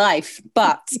entire life,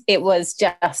 but it was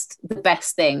just the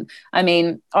best thing. I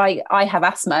mean, I have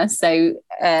asthma, so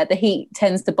the heat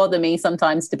tends to bother me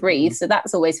sometimes to breathe, so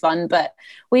that's always fun. But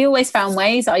we always found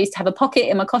ways. I used to have a pocket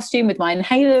in my costume with my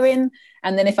inhaler in,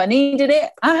 and then if I needed it,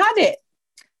 I had it.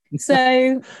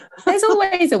 So there's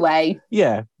always a way.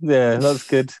 Yeah, that's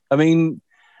good. I mean,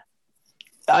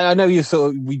 I know you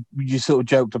sort of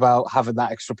joked about having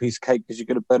that extra piece of cake because you're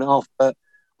going to burn it off, but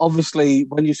obviously,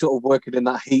 when you're sort of working in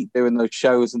that heat, doing those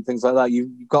shows and things like that,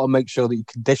 you've got to make sure that you're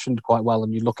conditioned quite well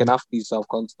and you're looking after yourself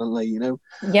constantly,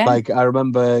 Yeah. Like, I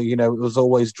remember, it was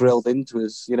always drilled into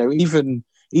us,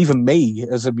 even me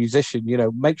as a musician,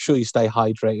 make sure you stay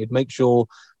hydrated, make sure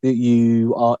that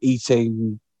you are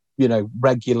eating,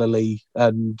 regularly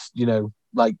and,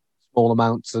 like small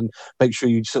amounts, and make sure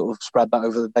you sort of spread that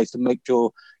over the day to make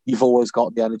sure you've always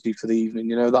got the energy for the evening.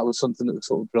 That was something that was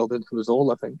sort of drilled into us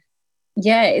all, I think.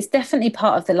 Yeah, it's definitely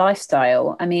part of the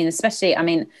lifestyle. I mean, especially,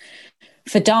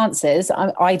 for dancers,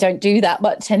 I don't do that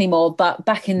much anymore. But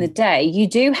back in the day, you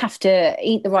do have to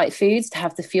eat the right foods to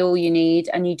have the fuel you need.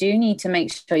 And you do need to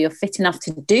make sure you're fit enough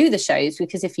to do the shows,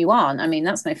 because if you aren't,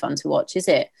 that's no fun to watch, is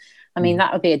it?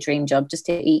 That would be a dream job, just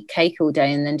to eat cake all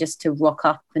day and then just to rock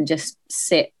up and just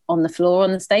sit on the floor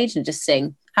on the stage and just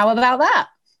sing. How about that?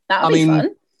 That would be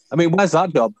fun. Where's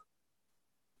that job?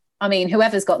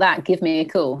 Whoever's got that, give me a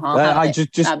call.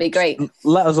 Just that'd be great.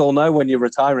 Let us all know when you're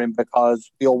retiring,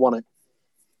 because we all want it.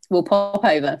 We'll pop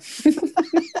over.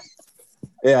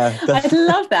 Yeah, I'd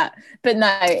love that. But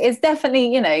no, it's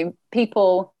definitely,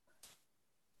 people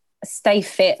stay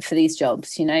fit for these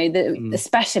jobs,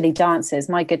 especially dancers.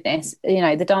 My goodness,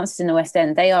 the dancers in the West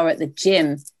End, they are at the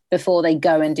gym before they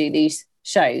go and do these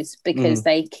shows because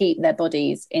they keep their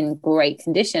bodies in great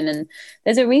condition, and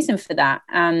there's a reason for that.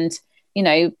 And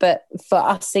but for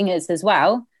us singers as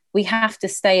well, we have to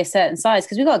stay a certain size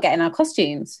because we've got to get in our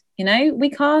costumes. We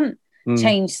can't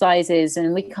change sizes,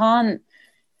 and we can't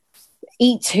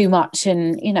eat too much,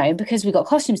 and because we've got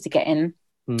costumes to get in,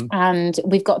 and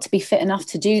we've got to be fit enough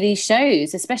to do these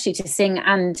shows, especially to sing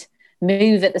and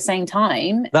move at the same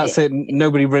time. That's it.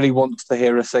 Nobody really wants to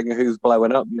hear a singer who's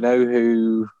blowing up,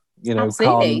 who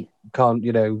can't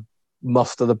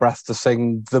muster the breath to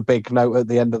sing the big note at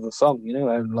the end of the song,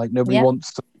 and like nobody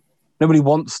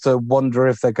wants to wonder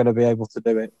if they're going to be able to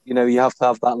do it. You have to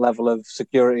have that level of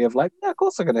security of like, yeah, of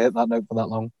course they're going to hit that note for that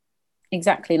long.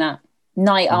 Exactly that.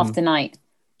 Night after night,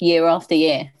 year after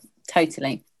year.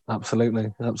 Totally.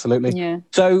 Absolutely. Yeah.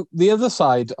 So the other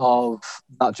side of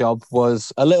that job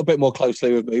was a little bit more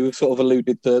closely with me. We've sort of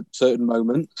alluded to certain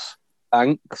moments,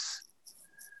 thanks,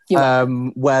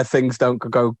 where things don't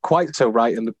go quite so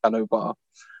right in the piano bar.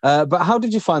 But how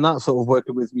did you find that, sort of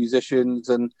working with musicians?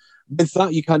 And with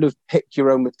that, you kind of pick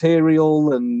your own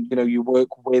material and, you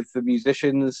work with the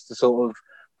musicians to sort of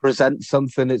present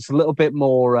something. It's a little bit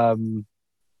more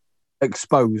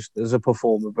exposed as a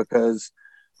performer, because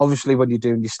obviously when you're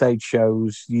doing your stage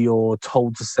shows, you're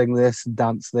told to sing this and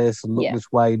dance this and look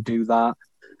this way and do that.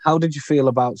 How did you feel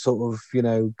about sort of,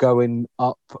 going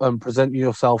up and presenting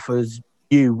yourself as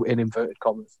you, in inverted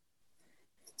commas?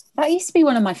 That used to be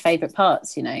one of my favourite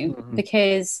parts,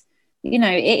 because,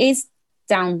 it is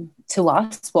down to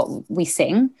us what we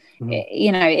sing.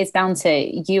 It's down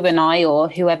to you and I, or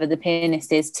whoever the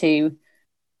pianist is, to,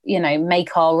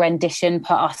 make our rendition,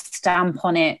 put our stamp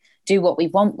on it, do what we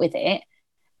want with it.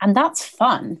 And that's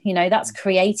fun, that's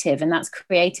creative, and that's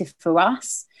creative for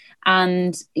us.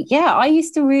 And I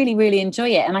used to really, really enjoy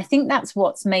it. And I think that's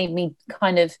what's made me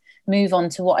kind of move on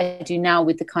to what I do now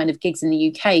with the kind of gigs in the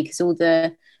UK, because all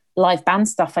the live band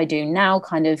stuff I do now,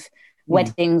 kind of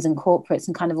weddings and corporates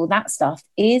and kind of all that stuff,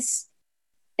 is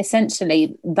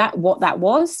essentially what that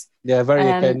was. Yeah, very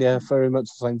akin, very much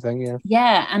the same thing,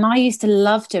 Yeah, and I used to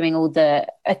love doing all the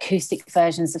acoustic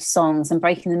versions of songs and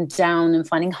breaking them down and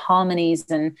finding harmonies,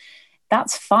 and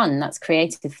that's fun, that's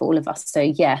creative for all of us. So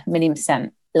yeah,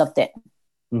 1,000,000% loved it.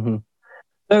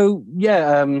 So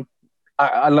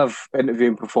I love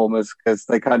interviewing performers because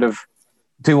they kind of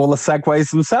do all the segues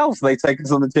themselves. They take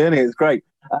us on the journey. It's great.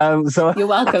 So you're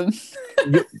welcome.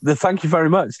 Thank you very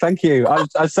much. Thank you.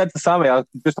 I said to Sammy, I'll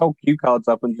just hold cue cards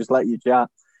up and just let you chat.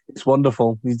 It's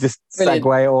wonderful. You just Brilliant.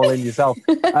 segue it all in yourself.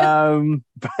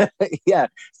 But yeah.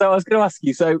 So I was going to ask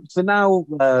you. So now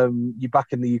you're back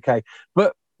in the UK,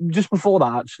 but just before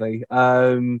that, actually.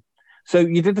 So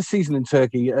you did the season in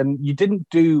Turkey, and you didn't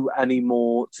do any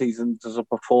more seasons as a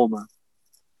performer.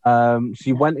 So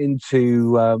you went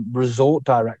into resort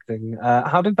directing.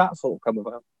 How did that sort of come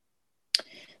about?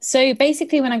 So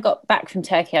basically, when I got back from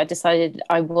Turkey, I decided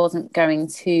I wasn't going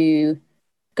to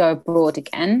go abroad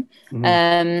again.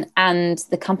 And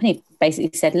the company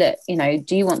basically said, look,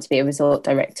 do you want to be a resort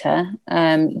director?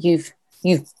 You've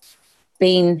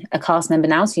been a cast member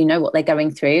now, so you know what they're going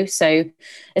through. So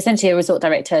essentially a resort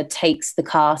director takes the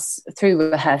cast through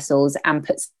rehearsals and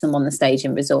puts them on the stage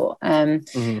in resort.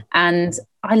 And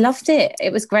I loved it.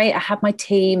 It was great. I had my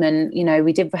team, and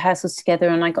we did rehearsals together,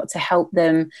 and I got to help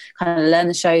them kind of learn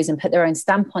the shows and put their own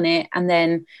stamp on it. And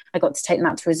then I got to take them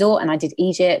out to resort, and I did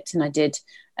Egypt, and I did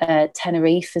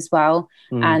Tenerife as well.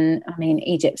 And I mean,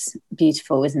 Egypt's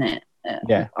beautiful, isn't it?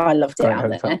 I loved it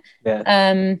out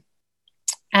there.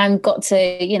 And got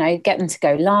to get them to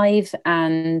go live,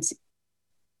 and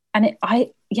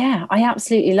I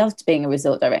absolutely loved being a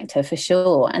resort director, for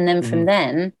sure. And then from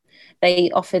then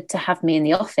they offered to have me in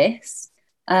the office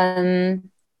to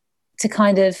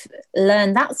kind of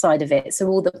learn that side of it. So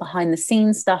all the behind the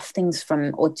scenes stuff, things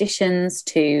from auditions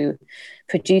to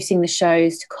producing the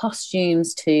shows to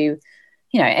costumes to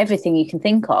everything you can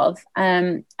think of.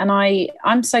 And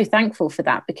I'm so thankful for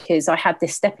that, because I had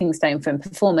this stepping stone from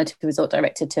performer to resort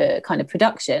director to kind of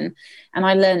production. And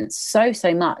I learned so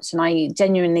much. And I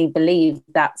genuinely believe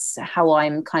that's how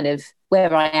I'm kind of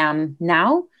where I am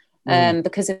now,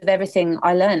 because of everything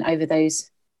I learned over those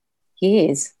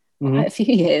years, quite a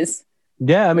few years.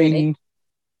 Yeah, I mean,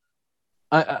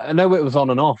 I know it was on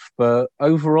and off, but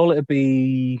overall it'd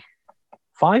be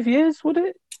 5 years, would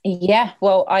it? Yeah,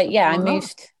 well, I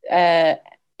moved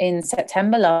in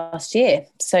September last year.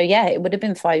 So, yeah, it would have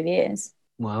been 5 years.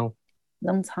 Wow.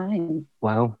 Long time.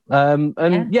 Wow. So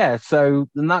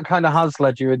then that kind of has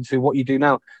led you into what you do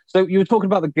now. So you were talking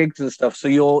about the gigs and stuff. So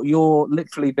you're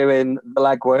literally doing the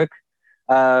legwork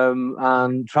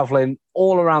and traveling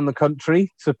all around the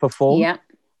country to perform. Yeah.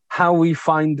 How are we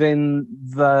finding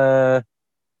the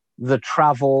the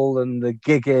travel and the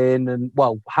gigging, and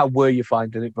well, how were you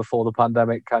finding it before the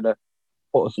pandemic kind of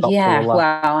put a stop to all that?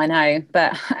 Well, I know,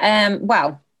 but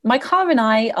well, my car and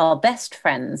I are best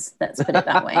friends. Let's put it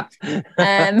that way.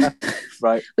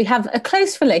 Right. We have a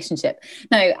close relationship.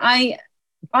 No, I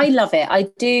love it. I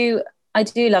do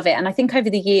love it, and I think over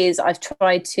the years I've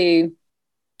tried to.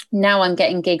 Now I'm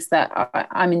getting gigs that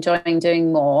I'm enjoying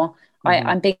doing more.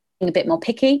 I'm being a bit more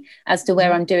picky as to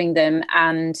where I'm doing them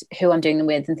and who I'm doing them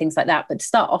with and things like that. But to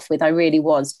start off with, I really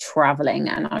was traveling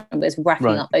and I was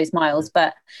racking up those miles.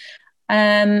 But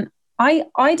I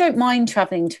don't mind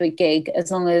traveling to a gig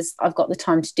as long as I've got the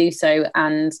time to do so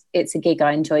and it's a gig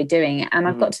I enjoy doing. And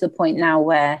I've got to the point now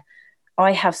where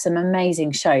I have some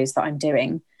amazing shows that I'm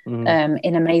doing.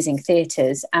 In amazing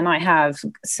theatres, and I have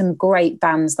some great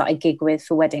bands that I gig with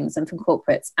for weddings and for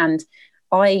corporates, and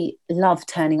I love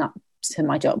turning up to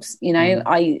my jobs. You know,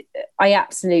 I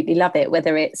absolutely love it,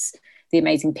 whether it's the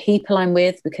amazing people I'm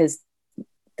with because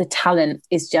the talent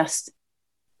is just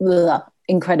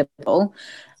incredible,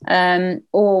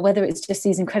 or whether it's just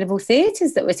these incredible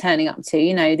theatres that we're turning up to,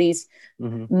 you know, these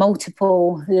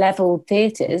multiple level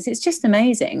theatres. It's just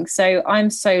amazing. So I'm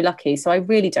so lucky. So I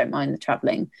really don't mind the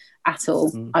travelling at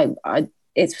all.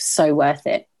 It's so worth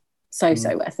it. So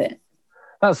worth it.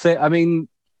 That's it. I mean,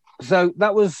 so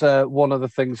that was one of the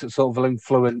things that sort of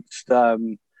influenced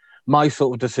my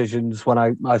sort of decisions when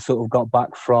I sort of got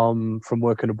back from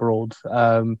working abroad.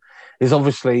 Is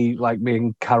obviously, like, me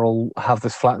and Carol have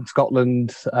this flat in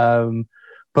Scotland,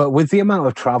 but with the amount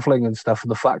of travelling and stuff, and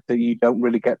the fact that you don't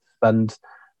really get to spend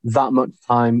that much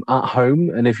time at home,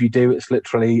 and if you do, it's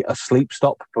literally a sleep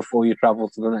stop before you travel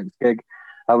to the next gig.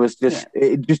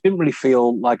 It just didn't really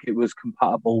feel like it was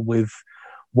compatible with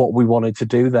what we wanted to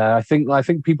do there. I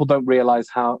think people don't realise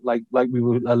how, like we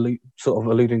were sort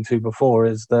of alluding to before,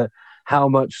 is that how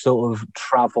much sort of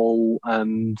travel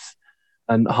and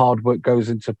hard work goes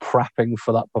into prepping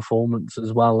for that performance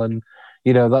as well. And,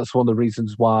 you know, that's one of the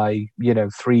reasons why, you know,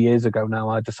 3 years ago now,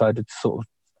 I decided to sort of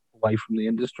step away from the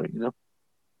industry, you know.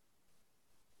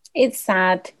 It's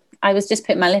sad. I was just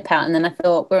putting my lip out and then I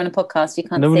thought, we're on a podcast, you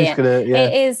can't Nobody's see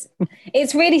it.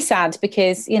 It's really sad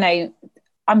because, you know,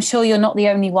 I'm sure you're not the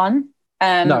only one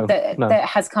that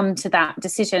has come to that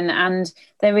decision. And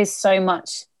there is so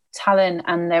much talent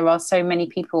and there are so many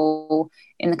people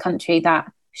in the country that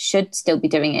should still be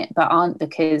doing it, but aren't,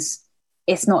 because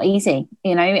it's not easy,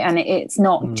 you know, and it's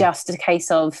not just a case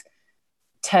of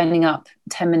turning up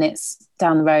 10 minutes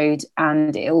down the road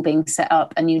and it all being set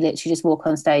up and you literally just walk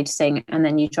on stage, sing, and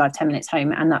then you drive 10 minutes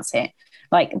home and that's it.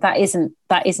 Like, that isn't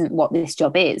what this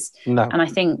job is. No. And I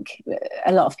think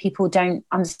a lot of people don't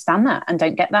understand that and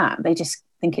don't get that. They just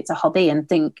think it's a hobby and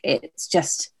think it's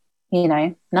just, you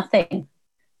know, nothing.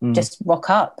 Just rock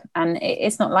up. And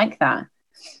it's not like that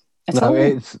at all.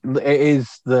 It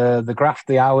is the graft,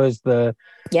 the hours, the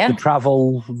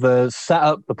travel, the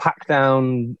setup, the pack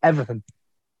down, everything.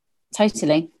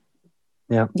 Totally.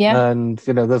 Yeah. And,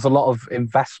 you know, there's a lot of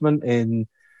investment in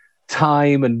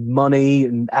time and money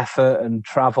and effort and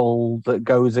travel that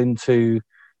goes into,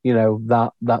 you know,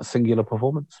 that singular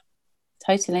performance.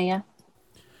 Totally, yeah.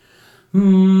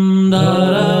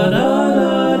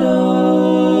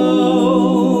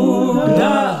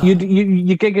 You're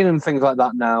gigging and things like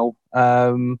that now,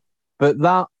 but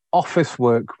that office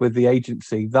work with the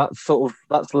agency, that's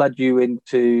led you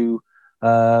into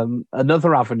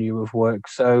another avenue of work.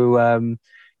 So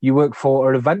you work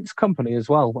for an events company as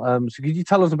well. So could you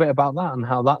tell us a bit about that and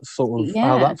how that's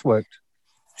how that's worked?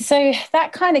 So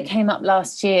that kind of came up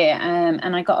last year,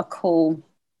 and I got a call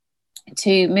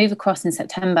to move across in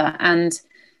September, and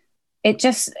it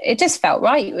just felt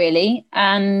right, really.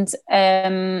 And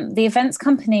the events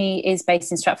company is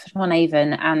based in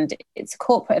Stratford-upon-Avon, and it's a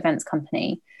corporate events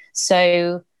company.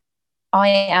 So I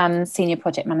am senior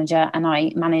project manager and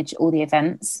I manage all the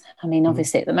events. I mean,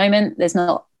 obviously at the moment there's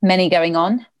not many going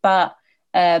on, but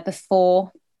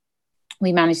before,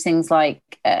 we manage things like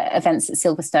events at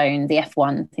Silverstone, the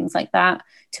F1, things like that,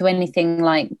 to anything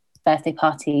like birthday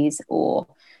parties or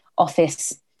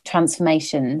office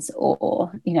transformations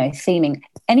or, you know, theming,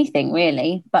 anything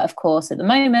really. But of course, at the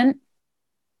moment,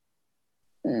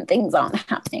 things aren't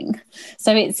happening.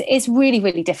 So it's really,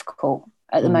 really difficult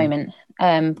at the moment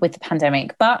with the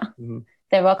pandemic. But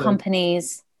there are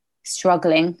companies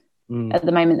struggling at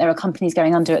the moment. There are companies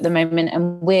going under at the moment,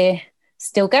 and we're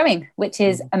still going, which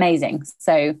is amazing.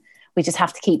 So we just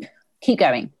have to keep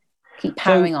going, keep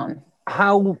powering on.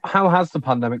 How has the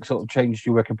pandemic sort of changed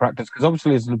your working practice? Because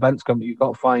obviously as an events company, you've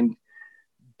got to find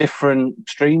different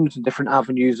streams and different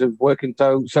avenues of working.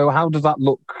 So how does that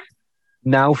look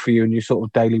now for you in your sort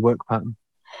of daily work pattern?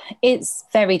 it's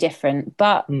very different,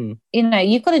 but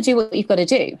you've got to do what you've got to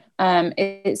do.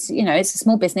 It's it's a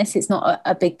small business, it's not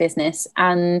a big business,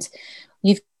 and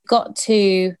you've got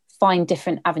to find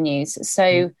different avenues.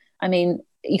 So I mean,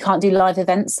 you can't do live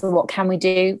events, so what can we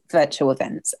do? Virtual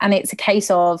events. And it's a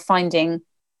case of finding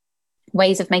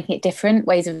ways of making it different,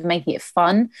 ways of making it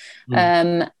fun,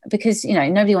 because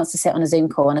nobody wants to sit on a Zoom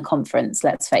call on a conference.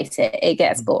 Let's face it, it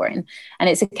gets boring. And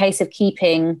it's a case of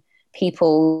keeping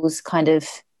people's kind of,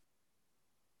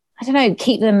 I don't know,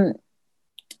 keep them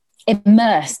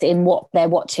immersed in what they're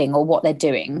watching or what they're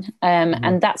doing,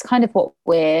 and that's kind of what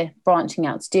we're branching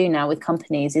out to do now with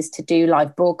companies, is to do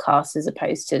live broadcasts as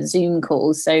opposed to Zoom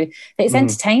calls, so it's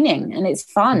entertaining and it's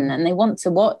fun and they want to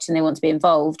watch and they want to be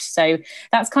involved. So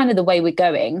that's kind of the way we're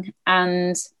going.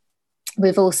 And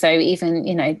we've also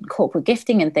even corporate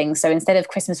gifting and things, so instead of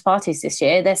Christmas parties this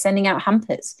year, they're sending out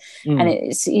hampers, and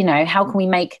it's how can we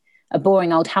make a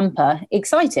boring old hamper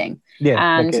exciting?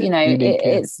 And and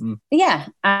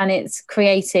it's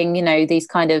creating these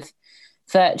kind of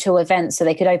virtual events, so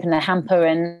they could open a hamper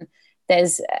and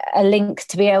there's a link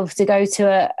to be able to go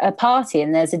to a party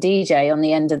and there's a DJ on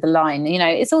the end of the line.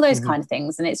 It's all those kind of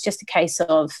things, and it's just a case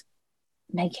of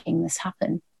making this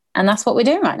happen, and that's what we're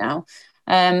doing right now.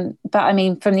 But I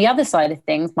mean, from the other side of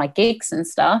things, my gigs and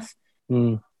stuff,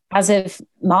 as of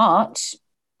March,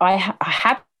 I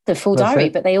had the full diary,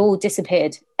 but they all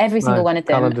disappeared. Every single one of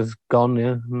them. Calendar's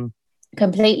gone,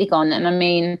 completely gone. And I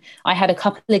mean, I had a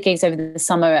couple of gigs over the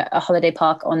summer at a holiday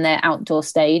park on their outdoor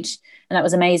stage, and that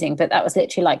was amazing. But that was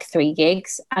literally like 3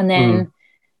 gigs. And then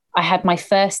I had my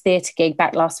first theatre gig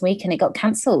back last week, and it got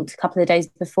cancelled a couple of days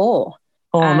before.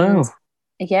 No.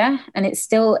 Yeah, and it's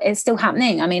still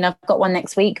happening. I mean, I've got one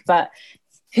next week, but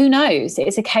who knows?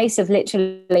 It's a case of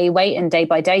literally waiting day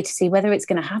by day to see whether it's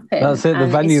going to happen. That's it. The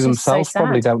venue themselves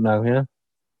probably don't know, yeah?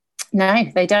 No,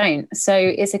 they don't. So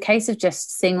it's a case of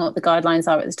just seeing what the guidelines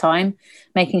are at the time,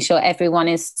 making sure everyone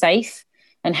is safe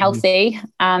and healthy,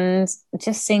 and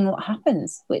just seeing what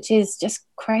happens, which is just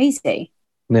crazy.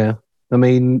 Yeah. I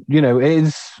mean, it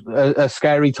is a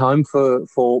scary time for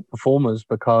performers,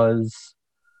 because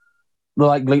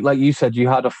like you said, you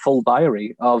had a full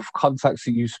diary of contacts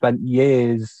that you spent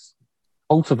years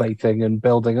cultivating and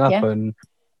building up, and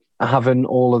having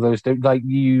all of those.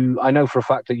 I know for a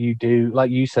fact that you do,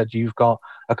 like you said, you've got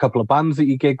a couple of bands that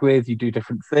you gig with, you do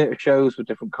different theatre shows with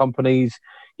different companies.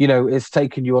 It's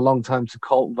taken you a long time to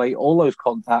cultivate all those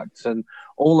contacts and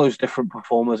all those different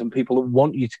performers and people that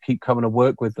want you to keep coming to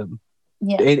work with them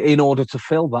in order to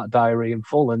fill that diary in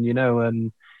full. And,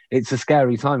 and it's a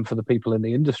scary time for the people in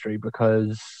the industry,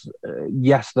 because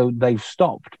yes, they've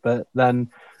stopped, but then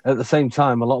at the same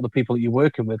time, a lot of the people that you're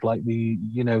working with, for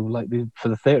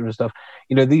the theatre and stuff,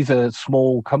 these are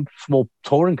small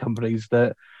touring companies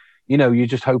that, you're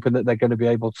just hoping that they're going to be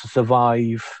able to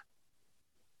survive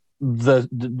the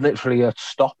literally a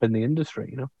stop in the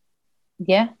industry,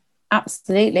 Yeah,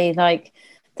 absolutely. Like,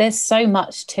 there's so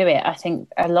much to it. I think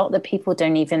a lot that people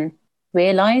don't even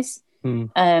realise.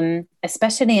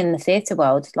 Especially in the theatre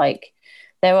world, like,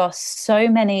 there are so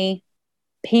many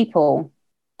people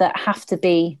that have to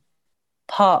be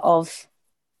part of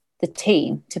the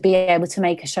team to be able to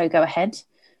make a show go ahead,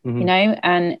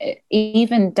 and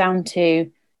even down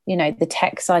to the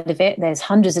tech side of it. There's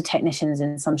hundreds of technicians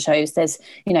in some shows. There's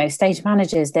stage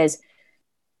managers, there's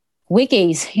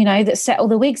wiggies that set all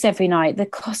the wigs every night, the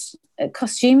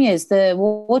costumiers, the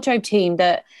wardrobe team,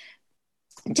 that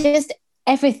just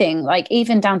everything, like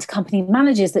even down to company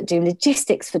managers that do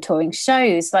logistics for touring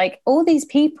shows. Like, all these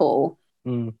people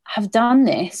have done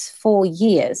this for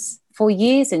years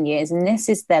and years, and this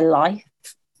is their life.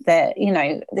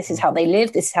 This is how they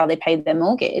live, this is how they pay their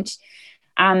mortgage,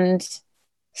 and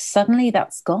suddenly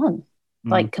that's gone,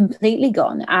 like completely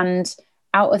gone and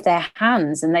out of their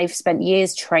hands. And they've spent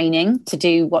years training to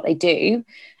do what they do,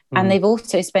 and they've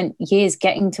also spent years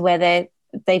getting to where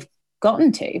they've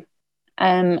gotten to.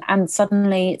 And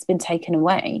suddenly it's been taken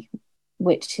away,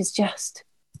 which is just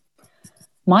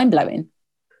mind-blowing.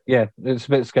 Yeah, it's a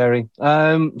bit scary.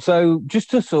 So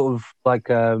just to sort of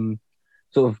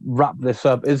wrap this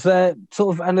up, is there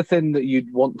sort of anything that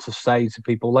you'd want to say to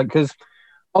people? Like, because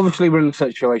obviously we're in the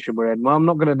situation we're in. Well, I'm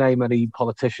not going to name any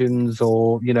politicians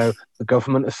or, the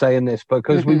government are saying this,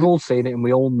 because we've all seen it and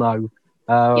we all know.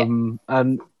 And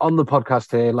on the podcast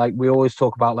here, like, we always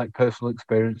talk about like personal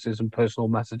experiences and personal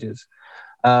messages.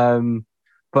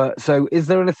 But so is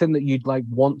there anything that you'd like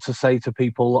want to say to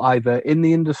people either in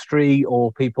the industry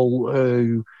or people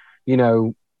who,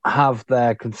 have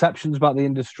their conceptions about the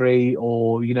industry,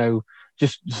 or,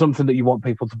 just something that you want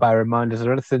people to bear in mind? Is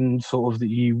there anything sort of that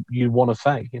you want to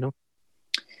say,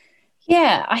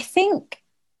 Yeah, I think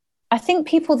I think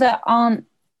people that aren't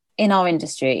in our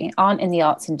industry, aren't in the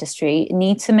arts industry,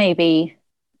 need to maybe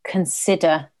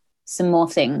consider some more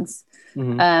things.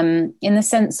 In the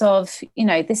sense of,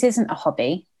 this isn't a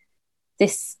hobby.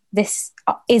 This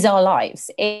is our lives.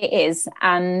 It is.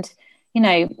 And,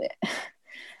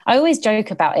 I always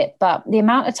joke about it, but the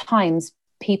amount of times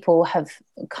people have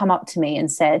come up to me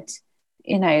and said,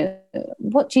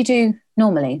 what do you do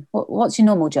normally? What's your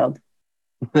normal job?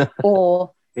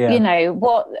 Or, when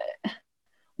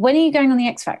are you going on the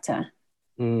X Factor?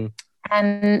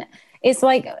 And it's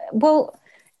like, well,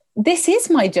 this is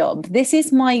my job. This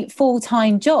is my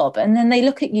full-time job. And then they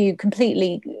look at you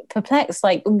completely perplexed,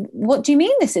 like, what do you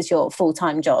mean this is your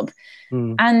full-time job?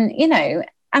 And, and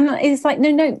it's like,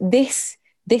 no, this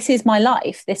is my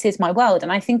life. This is my world.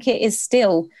 And I think it is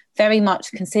still very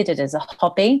much considered as a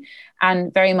hobby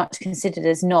and very much considered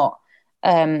as not,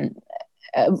 a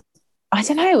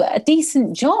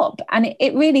decent job. And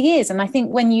it really is. And I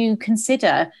think when you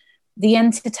consider the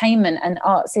entertainment and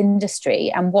arts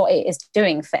industry and what it is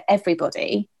doing for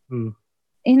everybody,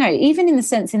 even in the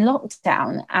sense in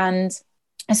lockdown. And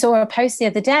I saw a post the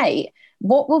other day,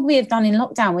 what would we have done in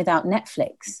lockdown without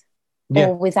Netflix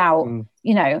or without,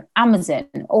 Amazon,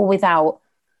 or without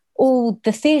all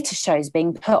the theatre shows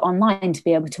being put online to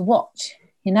be able to watch,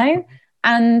 and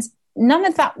none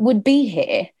of that would be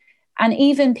here. And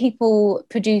even people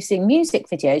producing music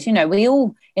videos, we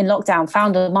all in lockdown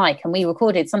found a mic and we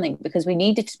recorded something because we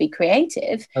needed to be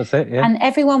creative. That's it, yeah. And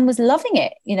everyone was loving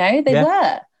it, they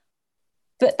were.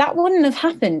 But that wouldn't have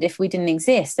happened if we didn't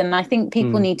exist. And I think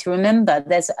people need to remember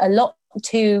there's a lot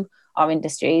to our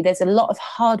industry. There's a lot of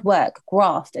hard work,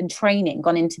 graft and training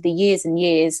gone into the years and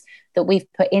years that we've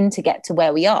put in to get to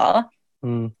where we are.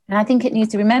 And I think it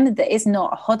needs to remember that it's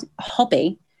not a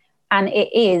hobby, and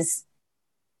it is,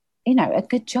 a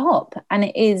good job, and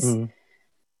it is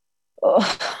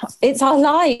it's our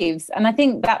lives. And I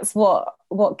think that's what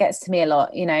gets to me a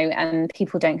lot, and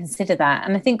people don't consider that.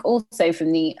 And I think also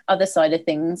from the other side of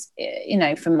things,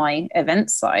 from my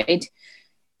events side,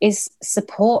 is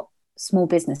support small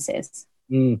businesses,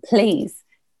 please.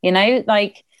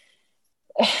 Like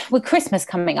with Christmas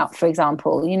coming up, for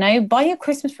example, buy your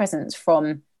Christmas presents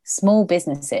from small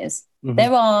businesses.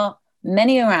 There are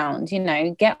many around,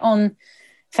 get on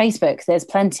Facebook, there's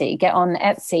plenty, get on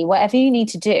Etsy, whatever you need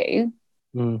to do,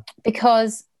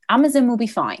 because Amazon will be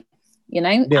fine.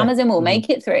 Amazon will make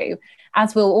it through,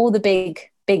 as will all the big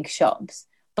shops.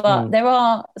 But there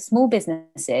are small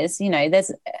businesses,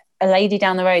 there's a lady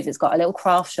down the road that's got a little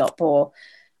craft shop or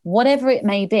whatever it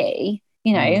may be,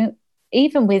 even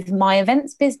with my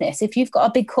events business, if you've got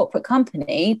a big corporate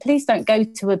company, please don't go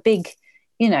to a big,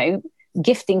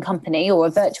 gifting company or a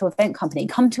virtual event company.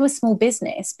 Come to a small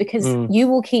business, because you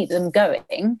will keep them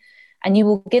going and you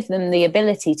will give them the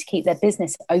ability to keep their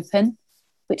business open,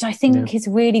 which I think is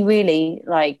really, really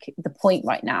like the point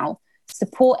right now.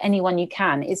 Support anyone you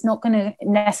can. It's not going to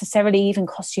necessarily even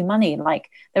cost you money. Like,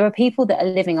 there are people that are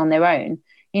living on their own,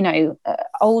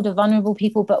 older, vulnerable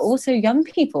people, but also young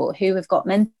people who have got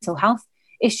mental health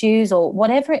issues or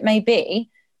whatever it may be.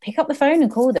 Pick up the phone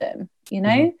and call them,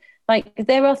 Like,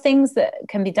 there are things that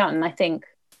can be done. I think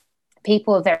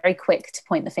people are very quick to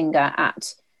point the finger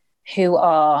at who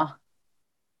are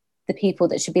the people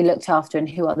that should be looked after and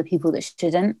who are the people that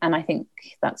shouldn't. And I think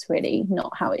that's really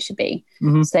not how it should be.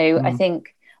 I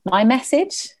think my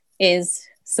message is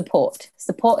support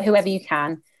whoever you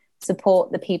can,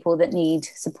 support the people that need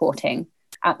supporting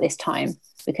at this time,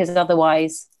 because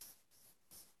otherwise,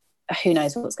 who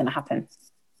knows what's going to happen.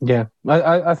 Yeah,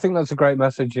 I think that's a great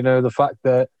message, the fact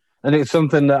that, and it's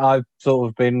something that I've sort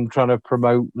of been trying to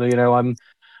promote. I'm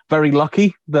very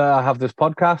lucky that I have this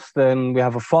podcast and we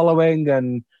have a following.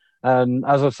 And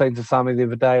as I was saying to Sammy the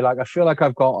other day, like, I feel like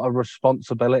I've got a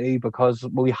responsibility because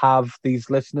we have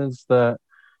these listeners that,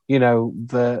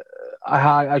 that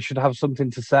I should have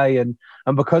something to say. And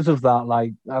because of that,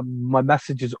 like, my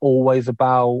message is always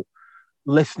about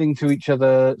listening to each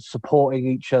other, supporting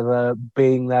each other,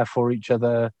 being there for each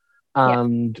other,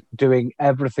 and doing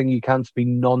everything you can to be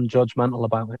non-judgmental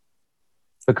about it,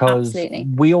 because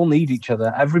we all need each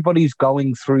other. Everybody's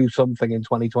going through something in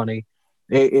 2020.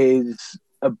 It is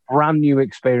a brand new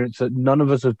experience that none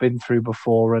of us have been through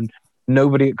before and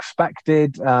nobody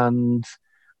expected, and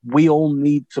we all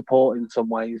need support in some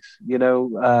ways.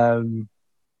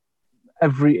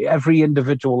 Every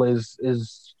individual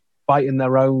is fighting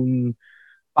their own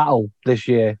battle this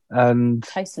year, and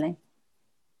totally.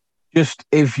 Just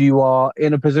if you are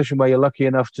in a position where you're lucky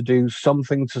enough to do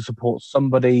something to support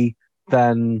somebody,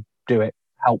 then do it.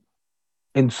 Help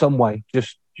in some way.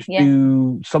 Just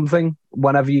do something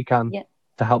whenever you can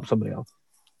to help somebody else.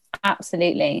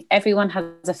 Absolutely. Everyone has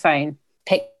a phone.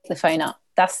 Pick the phone up.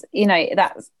 That's,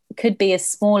 that could be as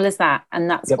small as that. And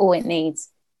that's all it needs,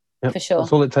 for sure.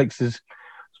 That's all it takes is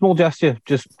small gesture,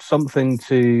 just something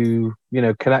to,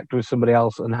 connect with somebody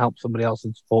else and help somebody else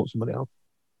and support somebody else.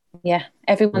 Yeah.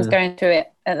 Everyone's going through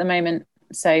it at the moment.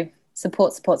 So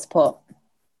support.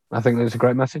 I think that's a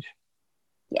great message.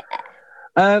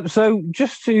 Yeah. So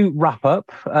just to wrap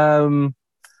up,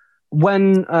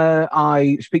 when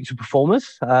I speak to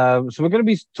performers, so we're going to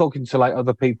be talking to like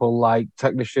other people like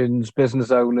technicians,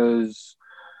 business owners,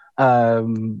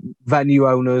 venue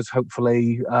owners,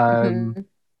 hopefully.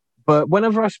 But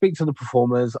whenever I speak to the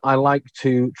performers, I like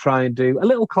to try and do a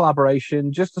little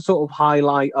collaboration just to sort of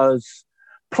highlight us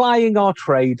plying our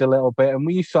trade a little bit. And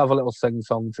we used to have a little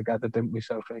sing-song together, didn't we,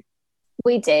 Sophie?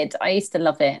 We did. I used to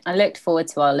love it. I looked forward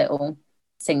to our little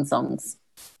sing-songs.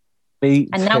 Me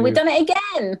and too. Now we've done it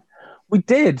again. We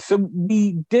did. So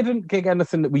we didn't gig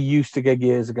anything that we used to gig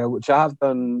years ago, which I have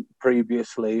done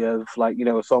previously of like,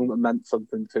 a song that meant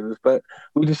something to us. But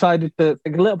we decided to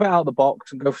think a little bit out of the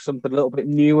box and go for something a little bit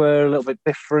newer, a little bit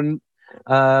different.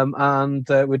 And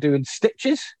we're doing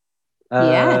Stitches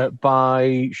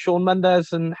by Shawn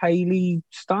Mendes and Hayley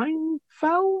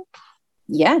Steinfeld.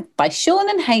 Yeah, by Shawn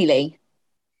and Hayley.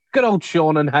 Good old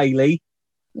Shawn and Hayley.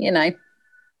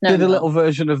 Did a little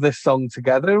version of this song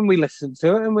together and we listened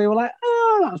to it and we were like,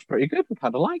 oh, that was pretty good. We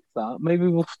kind of like that. Maybe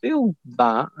we'll steal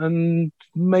that and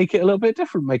make it a little bit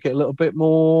different, make it a little bit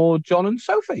more John and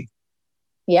Sophie.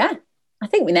 Yeah, I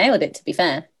think we nailed it, to be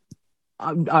fair.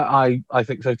 I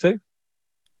think so too.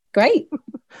 Great.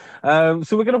 So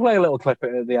we're going to play a little clip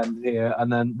at the end here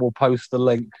and then we'll post the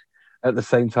link at the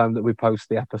same time that we post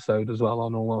the episode as well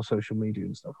on all our social media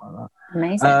and stuff like that.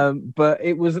 Amazing. But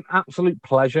it was an absolute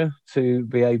pleasure to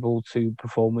be able to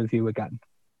perform with you again,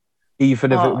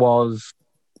 even if it was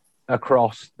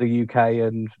across the UK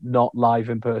and not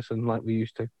live in person like we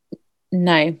used to.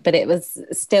 No, but it was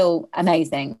still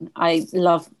amazing. I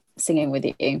love singing with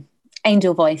you.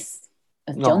 Angel voice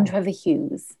of John Trevor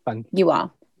Hughes. Thank you. You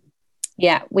are.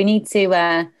 Yeah, we need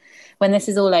to... when this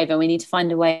is all over, we need to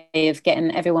find a way of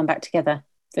getting everyone back together,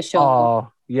 for sure.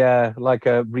 Oh, yeah, like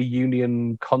a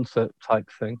reunion concert type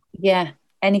thing. Yeah,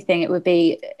 anything. It would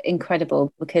be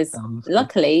incredible because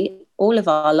luckily all of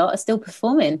our lot are still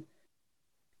performing.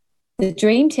 The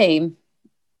Dream Team.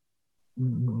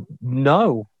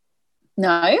 No.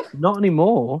 No? Not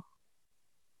anymore.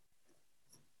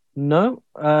 No.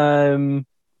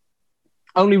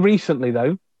 Only recently,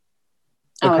 though.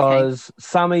 Because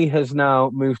Sammy has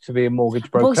now moved to be a mortgage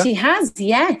broker. Well, she has,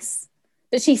 yes.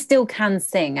 But she still can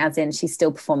sing, as in she's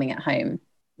still performing at home.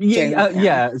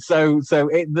 Yeah. So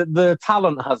the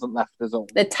talent hasn't left us all.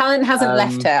 The talent hasn't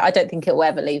left her. I don't think it will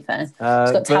ever leave her. She's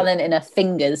got talent in her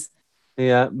fingers.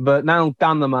 Yeah, but now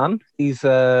Dan the Man, he's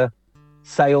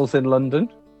sales in London.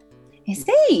 Is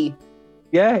he?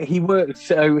 Yeah, he works.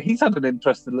 So he's had an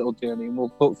interesting little journey, and we'll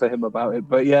talk to him about it.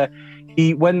 But yeah,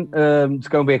 he went to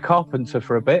go and be a carpenter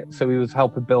for a bit, so he was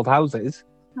helping build houses.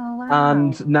 Oh wow!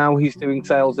 And now he's doing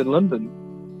sales in London.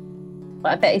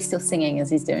 But I bet he's still singing as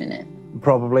he's doing it.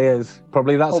 Probably is.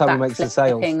 Probably that's how he makes his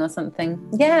sales. Or something.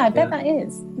 Yeah, I bet that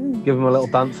is. Give him a little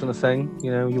dance and a sing.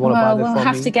 You want to buy this. We'll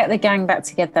have to get the gang back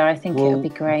together. I think it'll be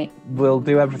great. We'll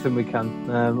do everything we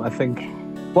can. I think.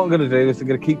 What I'm going to do is I'm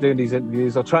going to keep doing these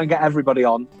interviews. I'll try and get everybody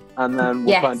on, and then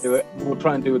we'll try and do it. We'll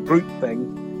try and do a group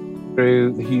thing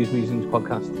through the Hughes Musings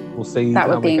podcast. We'll see. That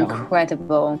would be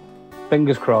incredible.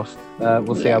 Fingers crossed.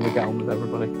 We'll see how we get on with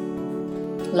everybody.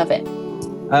 Love it.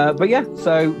 But yeah,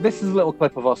 so this is a little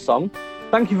clip of our song.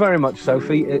 Thank you very much,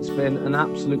 Sophie. It's been an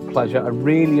absolute pleasure. I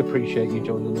really appreciate you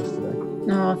joining us today.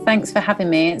 Oh, thanks for having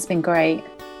me. It's been great.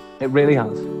 It really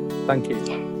has. Thank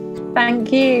you.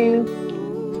 Thank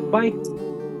you. Bye.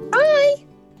 Bye.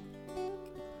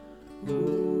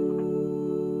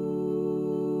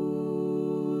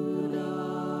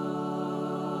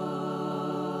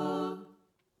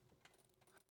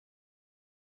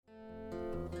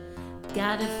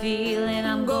 Got a feeling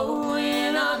I'm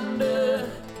going under,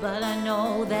 but I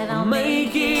know that I'll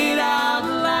make it out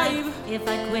alive if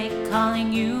I quit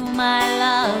calling you my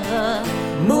lover.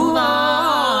 Move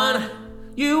on.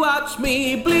 You watch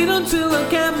me bleed until I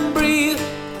can't breathe.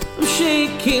 I'm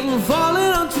shaking,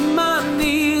 falling onto my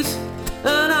knees.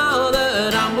 And now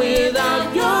that I'm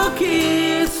without your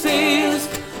kisses,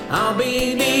 I'll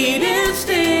be needing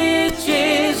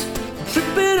stitches,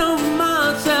 tripping on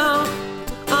myself.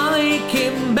 I'm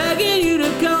aching, begging you to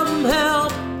come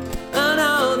help. And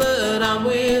now that I'm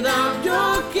without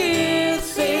your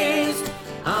kisses,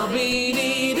 I'll be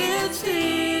needing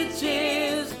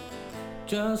stitches,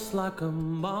 just like a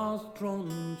moth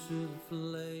drawn to the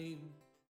flame.